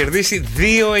μπορεί να κερδίσει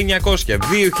 2.900.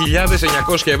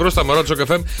 2.900 ευρώ στα μωρά του Σοκ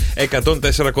FM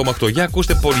 104,8. Για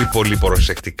ακούστε πολύ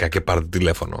προσεκτικά και πάρτε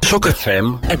τηλέφωνο. Σοκ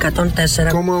FM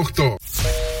 104,8.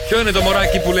 Ποιο είναι το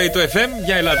μωράκι που λέει το FM?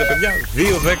 Για ελάτε, παιδιά.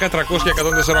 210-300 και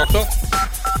 104,8.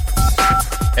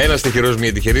 Ένας τυχερός,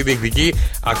 μία τυχερή διεκδικεί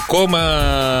ακόμα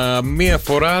μία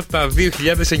φορά τα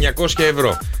 2.900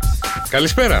 ευρώ.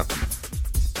 Καλησπέρα.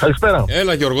 Καλησπέρα.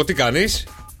 Έλα Γιώργο, τι κάνεις?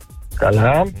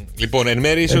 Καλά. Λοιπόν, εν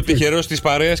μέρει είσαι ο τυχερός της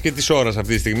παρέας και της ώρας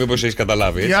αυτή τη στιγμή, όπως έχεις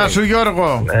καταλάβει, έτσι? Γεια σου,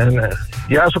 Γιώργο. Ναι.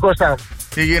 Γεια σου, Κώστα.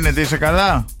 Τι γίνεται, είσαι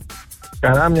καλά?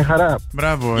 Καλά, μια χαρά.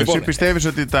 Μπράβο. Λοιπόν, Εσύ πιστεύεις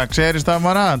ότι τα ξέρεις τα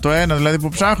μωρά? Το ένα δηλαδή που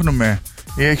ψάχνουμε.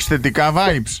 Ή έχεις θετικά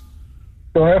vibes?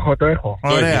 Το έχω. Το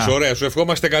έχεις, ωραία. Σου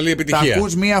ευχόμαστε καλή Τα επιτυχία.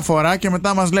 ακούς μία φορά και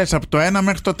μετά μας λες από το 1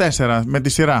 μέχρι το 4 με τη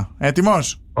σειρά.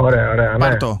 Έτοιμος? Ωραία, ναι.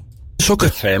 Πάρ' το. Σοκ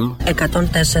FM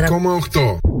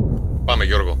 104,8. Πάμε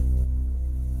Γιώργο.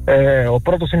 Ο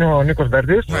πρώτος είναι ο Νίκος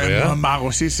Βέρτης. Ωραία.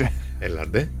 Μάγος είσαι.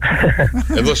 Έλατε.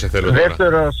 Εδώ σε θέλω τώρα.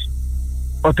 Δεύτερος,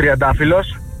 ο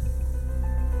Τριαντάφυλλος.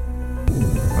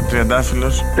 Ο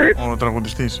Τριαντάφυλλος, ο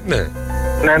τραγουδιστής. Ναι.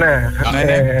 Ναι.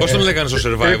 Πώς τον λέγανε στο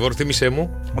Survivor, θύμισέ μου.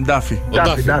 Ο Ντάφι. Ο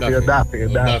Ντάφι.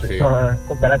 Ντάφι.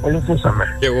 Το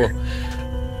παρακολουθούσαμε. Και εγώ.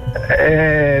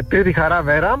 Τρίτη Χαρά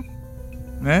Βέρα.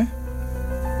 Ναι.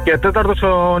 Και τέταρτος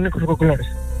ο Νίκος Κοκκουλάρης.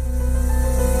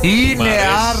 Είναι αρέσει,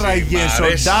 άραγε μ' ο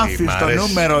αρέσει, Ντάφι μ' στο αρέσει.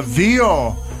 νούμερο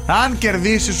 2. Αν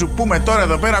κερδίσει, σου πούμε τώρα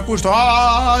εδώ πέρα, ακούς το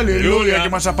Αλληλούια και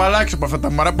μας απαλλάξει από αυτά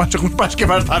τα μωρά που μας έχουν πάσει και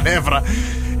μας τα νεύρα.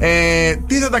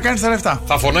 Τι θα τα κάνεις τα λεφτά?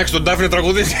 Θα φωνάξει τον Ντάφι να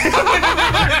τραγουδήσει.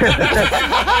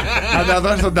 Θα τα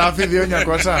δώσεις τον Ντάφι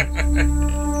 2.900.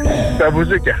 Τα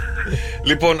μπουζίκια.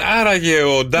 Λοιπόν, άραγε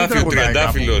ο Ντάφι ο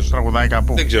Τριαντάφυλλος. Τραγουδάει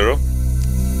κάπου. Δεν ξέρω.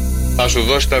 Θα σου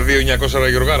δώσει τα 2.900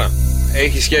 Γιωργάρα.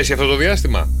 Έχει σχέση αυτό το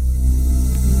διάστημα?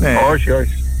 Ναι. Όχι.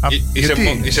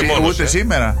 Είσαι μόνος. Ούτε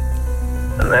σήμερα.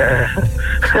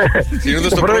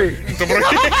 Συνήθως το πρωί.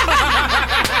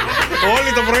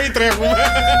 Όλοι το πρωί τρέχουμε.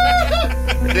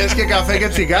 Θες και καφέ και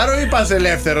τσιγάρο ή πας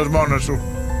ελεύθερος μόνος σου?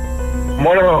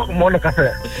 Μόνο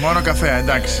καφέ. Μόνο καφέ,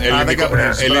 εντάξει. Δεν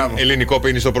καπνίζεις, μπράβο. Ελληνικό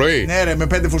πίνεις το πρωί? Ναι ρε, με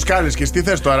 5 φουσκάλες και τι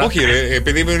θες τώρα? Όχι ρε,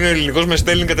 επειδή είναι ελληνικός με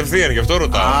στέλνει κατευθείαν, γι' αυτό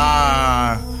ρωτάω.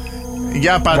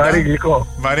 Για πάντα. Βαρύ γλυκό.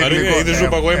 Βαρύ γλυκό.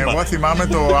 Εγώ θυμάμαι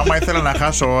άμα ήθελα να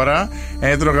χάσω ώρα,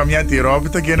 έτρωγα μια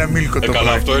τυρόπιτα και ένα μίλκο το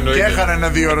πρωί. Και έχανα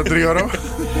ένα 2ωρο-3ωρο.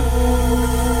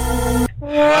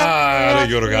 Άρα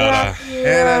Γιωργάρα.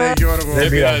 Έλα ρε Γιώργο. Δεν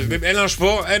πειράζει. Έλα να σου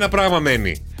πω, ένα πράγμα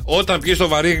μένει. Όταν πιεις το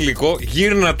βαρύ γλυκό,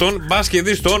 γύρνα τον, μπας και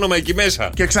δεις το όνομα εκεί μέσα.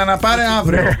 Και ξαναπάρε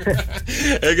αύριο.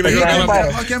 Έγινε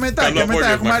και μετά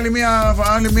έχουμε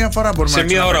άλλη μια φορά μπορούμε σε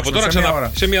μία ώρα από τώρα.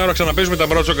 Σε μία ώρα ξαναπέζουμε τα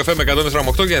μπρότσο καφέ με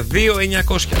 104,8 για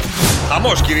 2.900.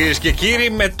 Χαμός κυρίες και κύριοι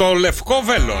με το λευκό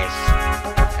βέλος.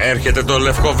 Έρχεται το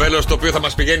λευκό βέλος το οποίο θα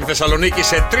μας πηγαίνει Θεσσαλονίκη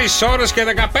σε 3 ώρες και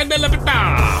 15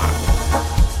 λεπτά.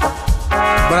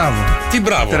 Μπράβο. Τι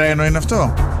μπράβο. Τρένο είναι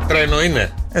αυτό. Τρένο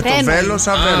είναι. Το βέλος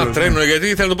αβέλος. Τρένο, γιατί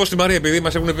ήθελα να το πω στη Μαρία, επειδή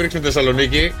μας έχουν πήξει με τη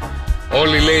Θεσσαλονίκη.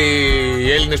 Όλοι λέει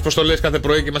οι Έλληνες, πώς το λες κάθε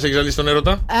πρωί και μας έχει ζαλίσει τον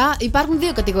έρωτα. Υπάρχουν 2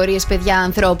 κατηγορίες παιδιά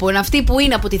ανθρώπων. Αυτοί που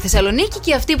είναι από τη Θεσσαλονίκη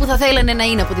και αυτοί που θα θέλανε να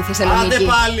είναι από τη Θεσσαλονίκη. Άντε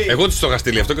πάλι. Εγώ της το είχα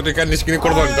στείλει αυτό και το έχει κάνει σκηνή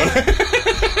κορδόνι τώρα.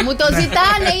 Μου το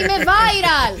ζητάνε, είμαι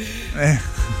viral.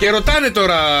 Και ρωτάνε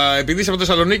τώρα, επειδή είσαι από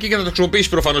Θεσσαλονίκη και θα το χρησιμοποιήσει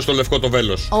προφανώς το λευκό το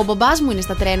βέλος. Ο μπαμπάς μου είναι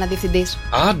στα τρένα διευθυντής.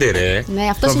 Άντε ρε. Ναι,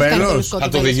 αυτός έχει κάνει το λευκό. Θα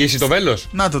το οδηγήσει το βέλος.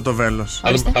 Να το βέλος.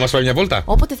 Θα μας πάει μια βόλτα.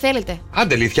 Όποτε θέλετε.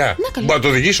 Άντε λιθιά. Μπορώ να το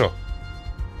οδηγήσω.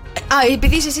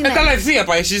 Επειδή είσαι εσύ. Καλά, ευθεία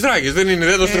πάει στις Δράκες.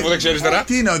 Δεν το στρίβω δεξιά-αριστερά.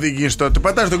 Τι να οδηγήσει τότε,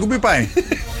 πατάς το κουμπί πάει.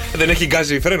 Δεν έχει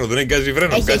γκάζι φρένο,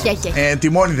 Έχει.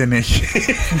 Τιμόνι δεν έχει.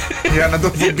 Για να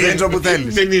το πιέζω όπου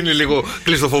θέλεις. Δεν είναι λίγο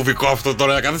κλειστοφοβικό αυτό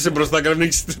τώρα, να κάθεσαι μπροστά και να μην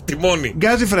έχεις τιμόνι.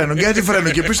 Γκάζι φρένο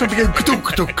και πίσω πηγαίνει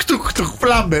κτουκ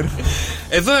φλάμπερ.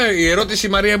 Εδώ η ερώτηση,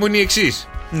 Μαρία μου, είναι η εξής.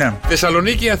 Ναι.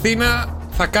 Θεσσαλονίκη, Αθήνα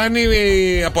θα κάνει,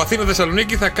 από Αθήνα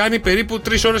Θεσσαλονίκη θα κάνει περίπου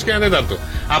 3 ώρες και 1 τέταρτο.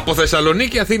 Από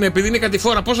Θεσσαλονίκη Αθήνα, επειδή είναι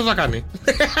κατηφόρα, πόσο θα κάνει?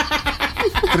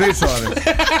 3 ώρες.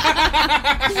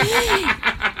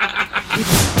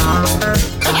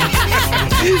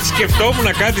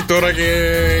 Σκεφτόμουν κάτι τώρα και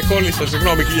κόλλησα.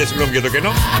 Συγγνώμη για το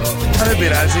κενό. Δεν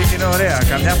πειράζει, είναι ωραία.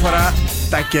 Καμιά φορά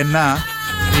τα κενά,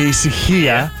 η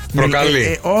ησυχία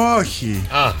προκαλεί. Όχι.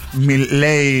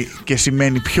 Λέει και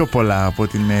σημαίνει πιο πολλά από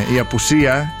η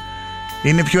απουσία.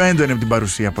 Είναι πιο έντονη από την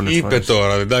παρουσία πολλές φορές. Είπε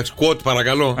τώρα, εντάξει, quote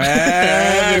παρακαλώ.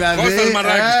 Δηλαδή,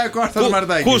 Κώστας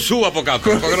Μαρτάκης. Κουσού από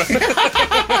κάτω.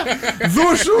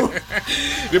 Δούσου.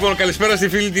 Λοιπόν, καλησπέρα στη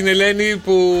φίλη την Ελένη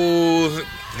που...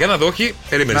 Για να δω, όχι.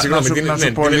 Περίμενε, συγγνώμη.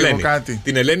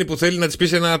 Την Ελένη που θέλει να της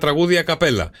πεις ένα τραγούδι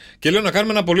ακαπέλα. Και λέω να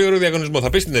κάνουμε ένα πολύ ωραίο διαγωνισμό. Θα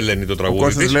πεις την Ελένη το τραγούδι. Ο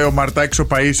Κώστας λέει ο Μαρτάκης ο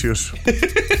Παΐσιος.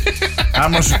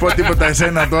 Άμα σου πω τίποτα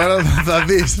εσένα τώρα θα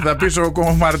δεις. Θα πεις ο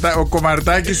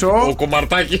Κομαρτάκης.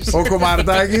 Ο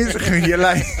Κομαρτάκης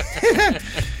γελάει.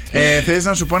 Θες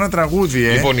να σου πω ένα τραγούδι,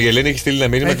 Λοιπόν, η Ελένη έχει στείλει ένα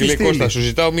μήνυμα και λέει: Κώστα, σου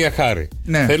ζητάω μία χάρη.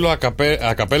 Ναι. Θέλω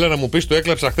ακαπέλα να μου πεις το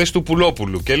έκλαψα χθες του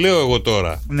Πουλόπουλου. Και λέω εγώ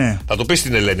τώρα. Ναι. Θα το πεις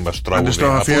στην Ελένη μας το τραγούδι.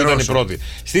 Αφού ήταν η πρώτη.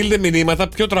 Στείλτε μηνύματα,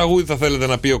 ποιο τραγούδι θα θέλετε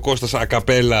να πει ο Κώστας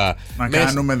ακαπέλα. Να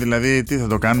κάνουμε δηλαδή, τι θα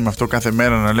το κάνουμε αυτό κάθε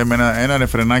μέρα, να λέμε ένα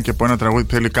ρεφρενάκι από ένα τραγούδι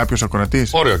που θέλει κάποιος ακροατής.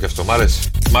 Ωραίο και αυτό, μ'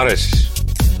 αρέσει.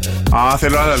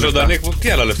 Θέλω άλλα λεφτά. Τι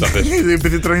άλλα λεφτά θες?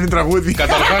 Επειδή τρώει τραγούδι.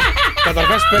 Καταρχάς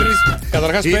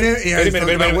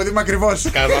είναι τραγούδι ακριβώς.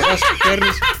 Καταρχάς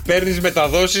παίρνεις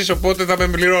μεταδόσεις, οπότε θα με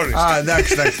πληρώνεις.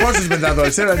 Εντάξει, πόσες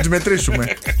μεταδόσεις, έλα να τις μετρήσουμε.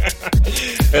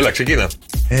 Έλα, ξεκίνα.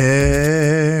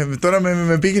 Τώρα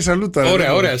με πήγες αλλού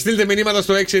τώρα. Ωραία. Στείλτε μηνύματα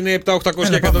στο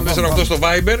 697-800-1048 στο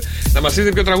Viber. Να μας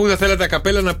πείτε ποιο τραγούδι θα θέλετε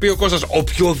ακαπέλα να πει ο Κώστας.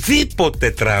 Οποιοδήποτε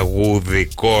τραγούδι,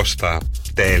 Κώστα,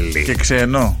 τέλει. Και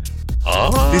ξενό.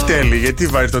 Τι τέλει, γιατί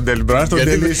βάζεις τον τέλει, μπρος, τον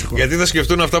τέλει ήσυχο. Γιατί θα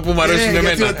σκεφτούν αυτά που μου αρέσουν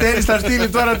εμένα. Γιατί ο Τέλης θα στείλει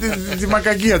τώρα τη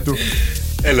μακακία του.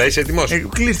 Έλα, είσαι έτοιμος?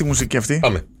 Κλείς τη μουσική αυτή.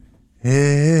 Πάμε.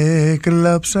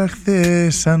 Έκλαψα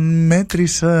χθες σαν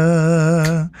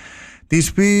μέτρησα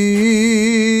τις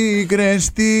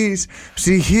πίκρες της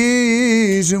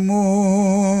ψυχής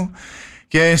μου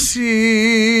και εσύ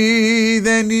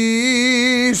δεν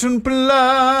ήσουν πλάι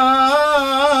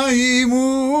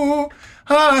μου,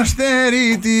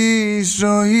 αστέρι της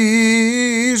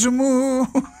ζωής μου.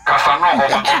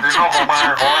 Καστανόχωμα, κοντινόχωμα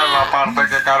έχω, έλα πάρτε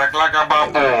και καρεκλάκια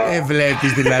μπαμπού.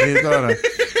 Βλέπεις δηλαδή τώρα.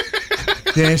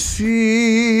 Και εσύ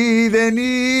δεν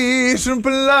ήσουν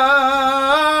πλάι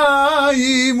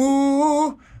μου,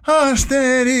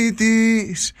 αστέρι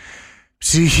της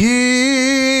ψυχής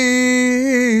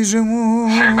μου.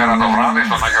 Σήμερα το βράδυ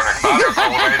στον Άγιο Νεκτάριο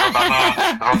τραγουδάει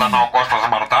ζωντανά ο Κώστας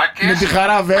Μαρτάκης. Με τη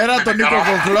Χαρά Βέρα, τον Νίκο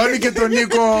Κοχλώνη και τον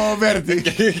Νίκο Βέρτη.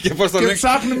 Και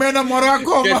ψάχνουμε ένα μωρό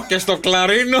ακόμα. Και στο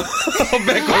κλαρίνο ο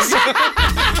Μπέκος.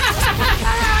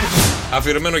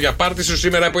 Αφιερωμένο για πάρτι σου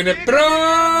σήμερα που είναι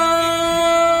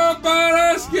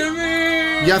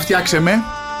Παρασκευή. Για φτιάξε με.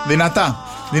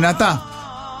 Δυνατά.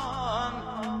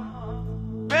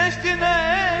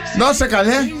 Δώσε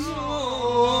καλέ.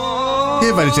 Τι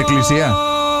έβαλες εκκλησία?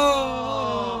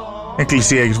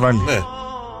 Εκκλησία έχεις βάλει? Ναι.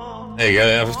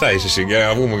 Αυτά είσαι εσύ. Για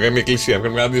να βγούμε για μια εκκλησία.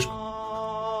 Κάνουμε ένα δίσκο.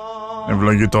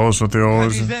 Ευλογητός ο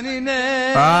Θεός.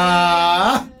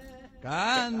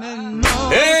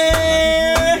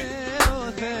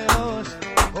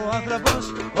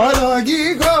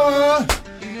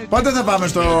 Πότε θα πάμε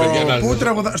στο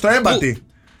στο Έμπατη?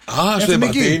 Στο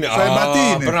Έμπατη είναι.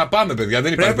 Πρέπει να πάμε, παιδιά.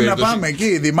 Δεν υπάρχει περίπτωση. Να πάμε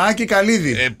εκεί. Δημάκη,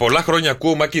 Καλίδη. Πολλά χρόνια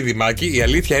ακούω Μάκη Δημάκη. Η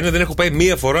αλήθεια είναι δεν έχω πάει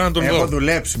μία φορά να τον δω. Έχω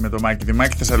δουλέψει με το Μάκη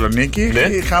Δημάκη Θεσσαλονίκη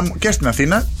και στην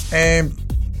Αθήνα.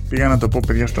 Πήγα να το πω,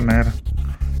 παιδιά, στον αέρα.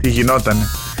 Τι γινότανε.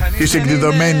 Τη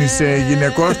εκδιδομένη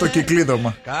γυναικός στο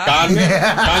κυκλίδωμα.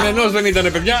 Κανενός δεν ήτανε,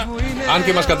 παιδιά. Αν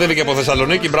και μας κατέβηκε από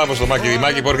Θεσσαλονίκη, μπράβο στο Μάκη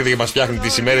Δημάκη που έρχεται και μας φτιάχνει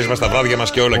τις ημέρες μας, τα βράδια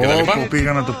μας και όλα κτλ.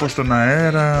 Πήγα να το πω στον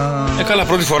αέρα. Καλά,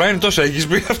 πρώτη φορά είναι τόσο. Έχεις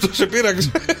πει, αυτό σε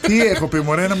πείραξε. Τι έχω πει,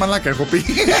 μωρέ, ένα μαλάκα έχω πει.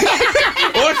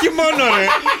 Όχι μόνο, ρε.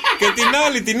 Και την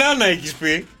άλλη, την Άννα έχεις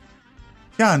πει.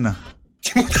 Ποια Άννα?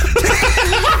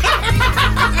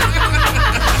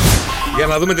 Για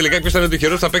να δούμε τελικά ποιος θα είναι το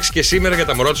τυχερός. Θα παίξει και σήμερα για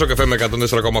τα μωρά του στο καφέ με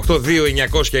 104,8.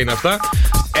 2.900 είναι αυτά.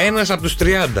 Ένας από τους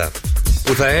 30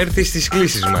 που θα έρθει στις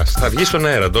κλήσεις μας θα βγει στον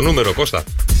αέρα. Το νούμερο, Κώστα?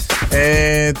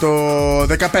 Το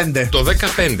 15.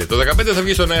 Το 15 θα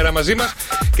βγει στον αέρα μαζί μας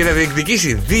και θα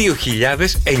διεκδικήσει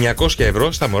 2.900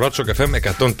 ευρώ στα μωρά του στο καφέ με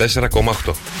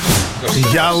 104,8.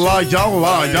 Γιαλά.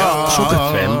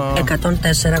 Σοκαφέ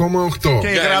 104,8. Και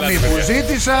η γραμμή που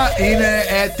ζήτησα είναι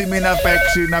έτοιμη να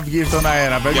παίξει, να βγει στον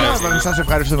αέρα. Παιδιά, σας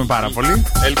ευχαριστούμε πάρα πολύ.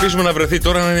 Ελπίζουμε να βρεθεί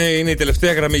τώρα, να είναι η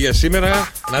τελευταία γραμμή για σήμερα.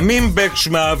 Να μην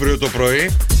παίξουμε αύριο το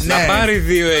πρωί. Ναι. Να πάρει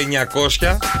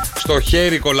 2.900 στο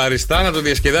χέρι κολαριστά, να το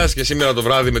διασκεδάσει και σήμερα το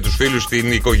βράδυ με τους φίλους,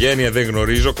 την οικογένεια, δεν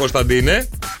γνωρίζω. Κωνσταντίνε.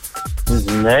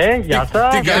 Ναι, γεια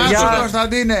σας. Γεια σου,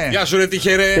 Κωνσταντίνε. Γεια σου, ρε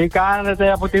τυχερέ. Τι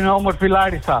κάνετε από την όμορφη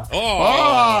Λάρισα?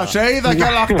 Σε είδα και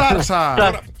λαχτάρσα.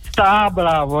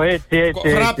 Μπράβο, έτσι.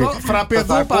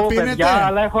 Φραπεδούπα πίνετε?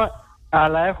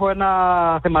 Αλλά έχω ένα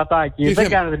θεματάκι. Δεν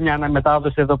κάνετε μια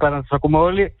αναμετάδοση εδώ πέρα να σας ακούμε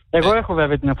όλοι. Εγώ έχω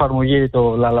βέβαια την εφαρμογή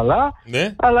το λαλαλα.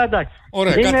 Ναι. Αλλά εντάξει.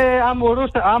 Ωραία, είναι,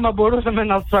 άμα μπορούσαμε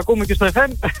να τους ακούμε και στο FM.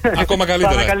 Ακόμα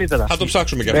καλύτερα. Θα το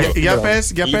ψάξουμε κι αυτό. Για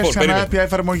πες ξανά, ποια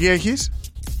εφαρμογή έχεις?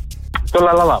 Το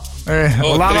λαλαλα.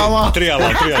 Λαλαλα. Τρία.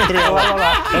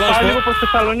 Πάλι λίγο προς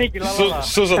Θεσσαλονίκη.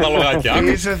 Σούσα τα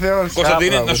λογάκια. Είσαι Θεός.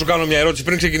 Κωνσταντίνε, να σου κάνω μια ερώτηση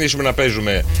πριν ξεκινήσουμε να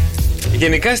παίζουμε.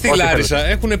 Γενικά στη Λάρισα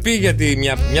έχουν πει για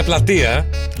μια πλατεία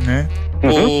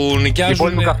που νοικιάζουν. Την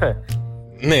πόλη του καφέ.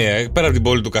 Ναι, πέρα από την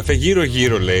πόλη του καφέ,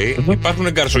 γύρω-γύρω λέει,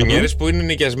 υπάρχουν γκαρσονιέρες που είναι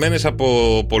νοικιασμένες από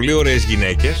πολύ ωραίες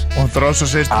γυναίκες. Ο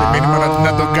Θρόσος έστειλε μήνυμα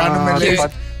να τον κάνουμε, λέει,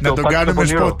 να τον κάνουμε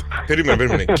σποτ.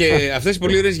 Περίμενε. Και αυτές οι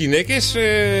πολύ ωραίες γυναίκες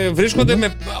βρίσκονται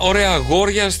με ωραία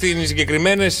αγόρια στις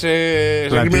συγκεκριμένες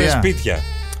σπίτια.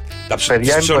 Τα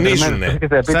ψωνίζουνε.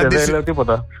 Δεν λέω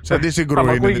τίποτα. Σαν τη συγκρού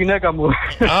είναι. Ακούει η γυναίκα μου.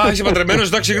 Α, είσαι παντρεμένος,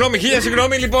 εντάξει, συγγνώμη, χίλια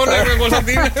συγγνώμη, λοιπόν,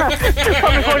 Κωνσταντίνε.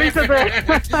 Θα με χωρίσετε.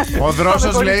 Ο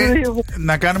Δρόσος λέει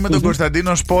να κάνουμε τον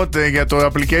Κωνσταντίνο σποτ για το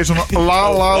application. Λα.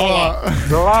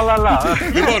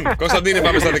 Λοιπόν, Κωνσταντίνε,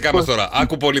 πάμε στα δικά μας τώρα.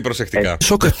 Άκου πολύ προσεκτικά.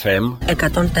 Σοκαφέ 104,8.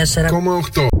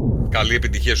 Καλή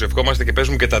επιτυχία σου ευχόμαστε και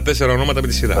παίζουμε και τα 4 ονόματα με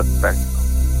τη σειρά.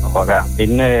 Ωραία.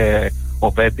 Είναι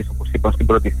ο Πέτης, όπως είπα, στην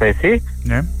πρώτη θέση.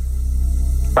 Ναι.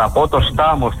 Θα πω το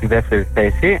Στάμο στη δεύτερη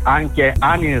θέση,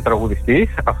 αν είναι τραγουδιστής,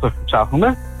 αυτός που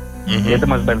ψάχνουμε, γιατί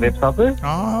μας μπερδέψατε.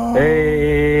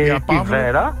 Τη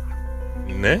Βέρα.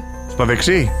 Ναι. Στο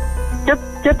δεξί.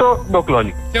 Και το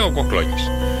Κοκλώνη. Και ο Κοκλώνης.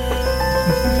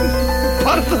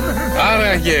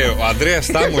 Άραγε ο Ανδρέας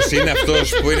Στάμος είναι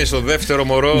αυτός που είναι στο δεύτερο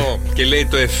μωρό και λέει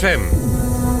το FM.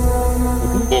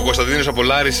 Που ο Κωνσταντίνος από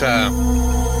Λάρισα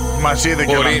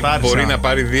μπορεί να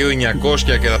πάρει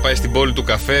 2.900 και θα πάει στην πόλη του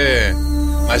καφέ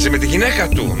μαζί με τη γυναίκα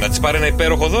του να της πάρει ένα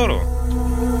υπέροχο δώρο.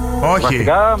 Όχι.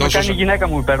 Βασικά με κάνει η γυναίκα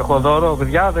μου υπέροχο δώρο,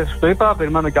 παιδιά, δεν σου το είπα,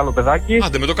 περιμένω κι άλλο παιδάκι.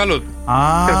 Άντε με το καλό του.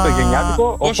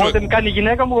 Χριστουγεννιάτικο. Οπότε με κάνει η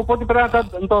γυναίκα μου, οπότε πρέπει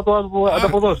να το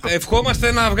αποδώσω.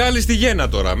 Ευχόμαστε να βγάλεις τη γέννα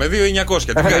τώρα με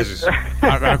 2.900. Τι βγάζεις?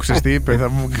 Άκουσες τι είπε, θα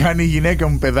μου κάνει η γυναίκα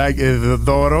μου παιδάκι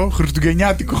δώρο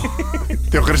χριστουγεννιάτικο.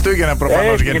 Το Χριστούγεννα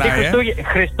προφανώς γεννάει.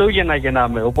 Χριστούγεννα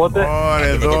γεννάμε, οπότε.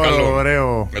 Ωραία, δώρο,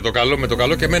 ωραίο. Με το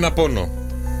καλό και με ένα πόνο.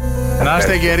 Να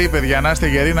είστε γεροί, παιδιά, να είστε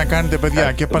γεροί να κάνετε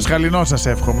παιδιά. Και Πασχαλινό σας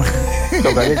εύχομαι.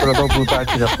 Το καλύτερο το που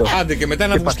υπάρχει αυτό. Άντε και μετά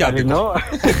ένα φουσκιάτικο.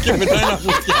 Και μετά ένα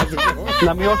φουσκιάτικο.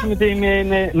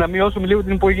 Να μειώσουμε λίγο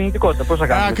την υπογεννητικότητα. Πώς θα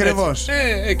κάνουμε? Ακριβώς.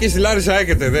 Εκεί στη Λάρισα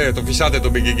έχετε, το φυσάτε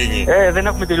τον μπικικίνι. Δεν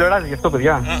έχουμε τηλεόραση γι' αυτό,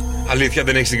 παιδιά. Αλήθεια,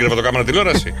 δεν έχεις την κρεβατοκάμαρα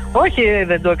τηλεόραση? Όχι,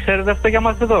 δεν το ξέρετε αυτό για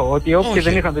μας εδώ. Ότι όποιοι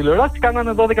δεν είχαν τηλεόραση,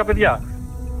 κάνανε 12 παιδιά.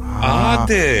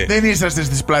 Άντε. Δεν είσαστε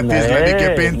στις πλατείες δηλαδή και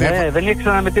πίνετε. Ναι, δεν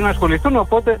ήξερα με τι να ασχοληθούν,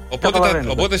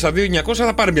 Οπότε στα 2.900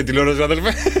 θα πάρει μια τηλεόραση,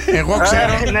 αδελφέ. Εγώ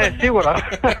ξέρω. Ναι, σίγουρα.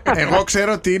 Εγώ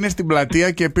ξέρω ότι είναι στην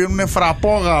πλατεία και πίνουνε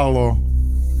φραπόγαλο.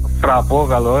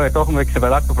 Φραπόγαλο, το έχουμε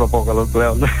ξεπεράσει το φραπόγαλο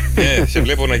πλέον. Σε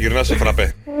βλέπω να γυρνάς στο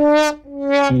φραπέ.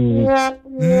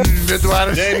 Δεν του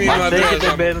άρεσε. Μας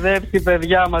έχετε μπερδέψει,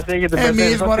 παιδιά, μας έχετε μπερδέψει.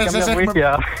 Εμείς μωρέ σας έχουμε.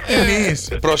 Εμείς.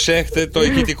 Προσέχτε το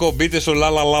ηχητικό, μπείτε στο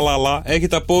λαλαλαλαλα. Έχει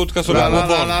τα podcast στο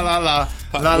λαλαλαλαλα.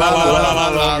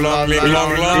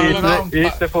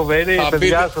 Είστε φοβεροί,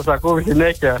 παιδιά, σας ακούω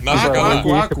συνέχεια.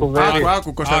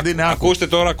 Άκου, Κωνσταντίνε, ακούστε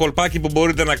τώρα κολπάκι που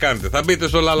μπορείτε να κάνετε. Θα μπείτε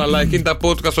στο λαλαλα, εκείνη τα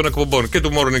podcast των εκπομπών και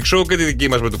του Morning Show και τη δική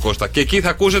μας με του Κώστα. Και εκεί θα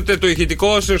ακούσετε το ηχητικό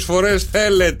όσες φορές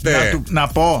θέλετε.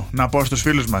 Να πω στους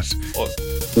φίλους μας.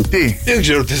 Τι? Δεν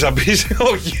ξέρω τι θα πεις,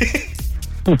 όχι.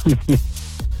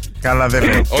 Καλά, δεν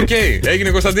λέω. Οκ, έγινε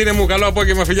Κωνσταντίνε μου, καλό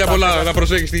απόγευμα, φιλιά πολλά. Να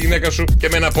προσέχεις τη γυναίκα σου και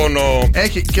με ένα πόνο.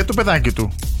 Έχει και το παιδάκι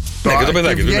του. Ναι, και το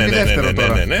παιδάκι του.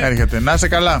 Ναι. Έρχεται, να είσαι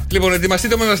καλά. Λοιπόν,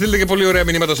 ετοιμαστείτε όμως να στείλετε και πολύ ωραία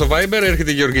μηνύματα στο Viber.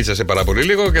 Έρχεται η Γεωργίτσα σε πάρα πολύ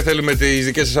λίγο και θέλουμε τις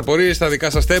δικές σας απορίες, τα δικά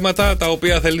σας θέματα, τα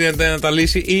οποία θέλετε να τα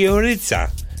λύσει η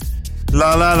Ωρίτσα.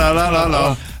 La la la la la la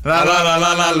la la la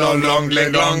la la long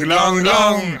long long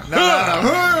long.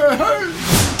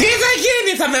 Τι θα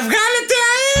γίνει, θα με βγάλετε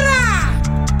αέρα?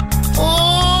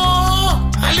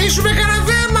 Θα λύσουμε κανένα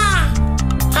θέμα.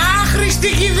 Άχρηστη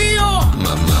κι οι δύο.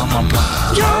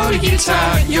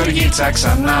 Γεωργίτσα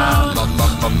ξανά.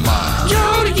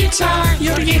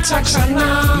 Γεωργίτσα ξανά.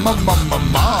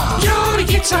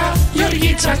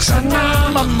 Γεωργίτσα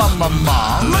ξανά.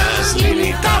 Μας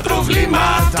λύνει τα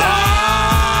προβλήματα.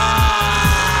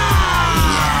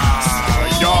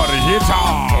 Γεωργίτσα.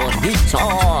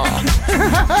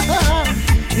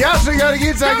 Γεια σου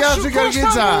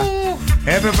Γεωργίτσα.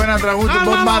 Έπρεπε ένα τραγούδι του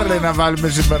Bob Marley να βάλουμε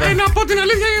σήμερα. Να πω την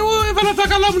αλήθεια, εγώ έβαλα τα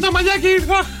καλά μου τα μαλλιά και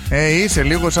ήρθα. Είσαι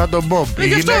λίγο σαν τον Bob, η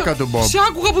γυναίκα του Bob. Σε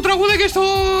άκουγα που τραγούδαγε στο...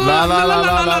 La la la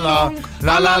la la la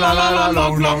la la la la la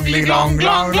long long long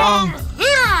long long.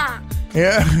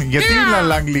 Γιατί la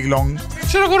lang long?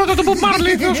 Ξέρω εγώ ρώτα τον Bob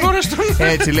Marley 2 ώρες τον.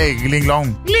 Έτσι λέει, gling long.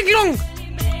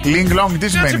 Gling long, τι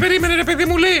σημαίνει? Έτσι περίμενε ρε παιδί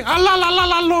μου, λέει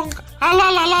αλαλαλαλα long.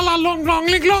 Αλαλαλαλα long long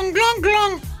long long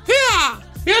long.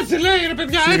 Έτσι λέει ρε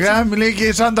παιδιά, έτσι. Σιγά μου λέει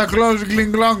και Santa Claus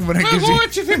gling long. Εγώ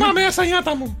έτσι θυμάμαι στα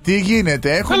νιάτα μου. Τι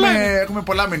γίνεται, έχουμε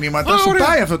πολλά μηνύματα. Σου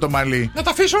πάει αυτό το μαλλί. Να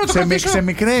τα αφήσω να το κρατήσω. Σε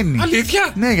μικραίνει.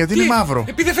 Αλήθεια? Ναι, γιατί είναι μαύρο.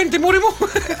 Επειδή δεν φαίνεται μούρη μου.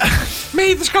 Με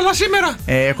είδες καλά σήμερα?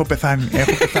 Έχω πεθάνει.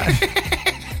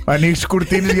 Ανοίξεις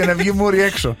κουρτίνες για να βγει μούρη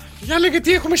έξω. Για λέγε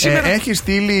τι έχουμε σήμερα. Έχει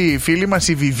στείλει φίλη μας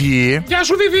η Βιβί. Γεια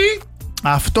σου Βιβί.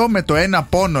 Αυτό με το ένα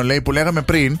πόνο λέει που λέγαμε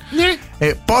πριν.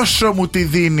 Ναι. Πόσο μου τη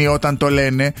δίνει όταν το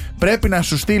λένε? Πρέπει να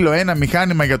σου στείλω ένα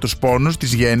μηχάνημα για τους πόνους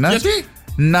της γένας. Γιατί?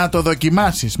 Να το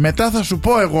δοκιμάσεις. Μετά θα σου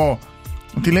πω εγώ.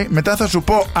 Τι λέει? Μετά θα σου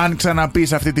πω αν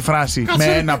ξαναπείς αυτή τη φράση. Κάτσε,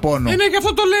 με ένα πόνο. Ναι, γι'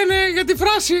 αυτό το λένε για τη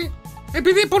φράση.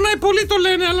 Επειδή πονάει πολύ το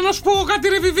λένε. Αλλά να σου πω κάτι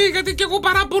ρε Βιβί, γιατί και εγώ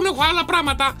παράπονο έχω άλλα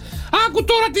πράγματα. Άκου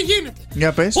τώρα τι γίνεται.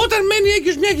 Για πες. Όταν μένει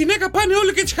έγκυος μια γυναίκα, πάνε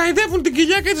όλοι και τις χαϊδεύουν την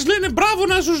κοιλιά και τις λένε μπράβο,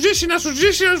 να σου ζήσει, να σου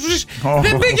ζήσει, να σου ζήσει.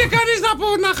 Δεν πήγε κανείς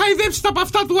να χαϊδέψει τα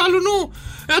παυτά του αλουνού,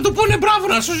 να του πούνε μπράβο,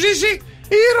 να σου ζήσει.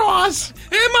 Ήρωας!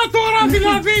 Έμα τώρα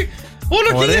δηλαδή. Όλο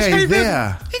κοιλιές χαϊδεύουν.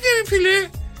 Φίλε,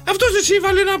 αυτός δεν σε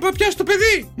έβαλε να πιάσει το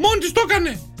παιδί. Μόνη της το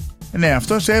έκανε. Ναι,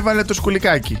 αυτός έβαλε το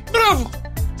σκουλικάκι. Μπράβο.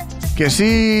 Και εσύ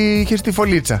είχες τη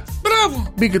φωλίτσα.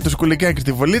 Μπράβο. Μπήκε το σκουλικάκι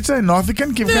στη φωλίτσα,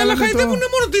 ενώθηκαν και βγάλανε. Ναι, αλλά χαϊδεύουνε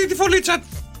μόνο τη φωλίτσα.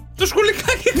 Το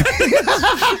σκουλικάκι.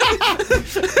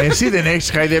 Εσύ δεν έχεις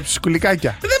χαϊδέψει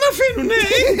σκουλικάκια? Δεν με αφήνουνε.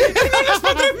 Είναι όλες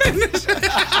παντρεμένες.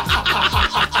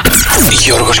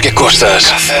 Γιώργος και Κώστας.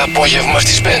 Κάθε απόγευμα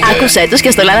στις 5. Άκουσέ τους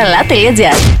και στο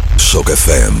lalala.gr. Σοκ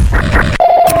FM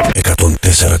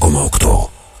 104,8.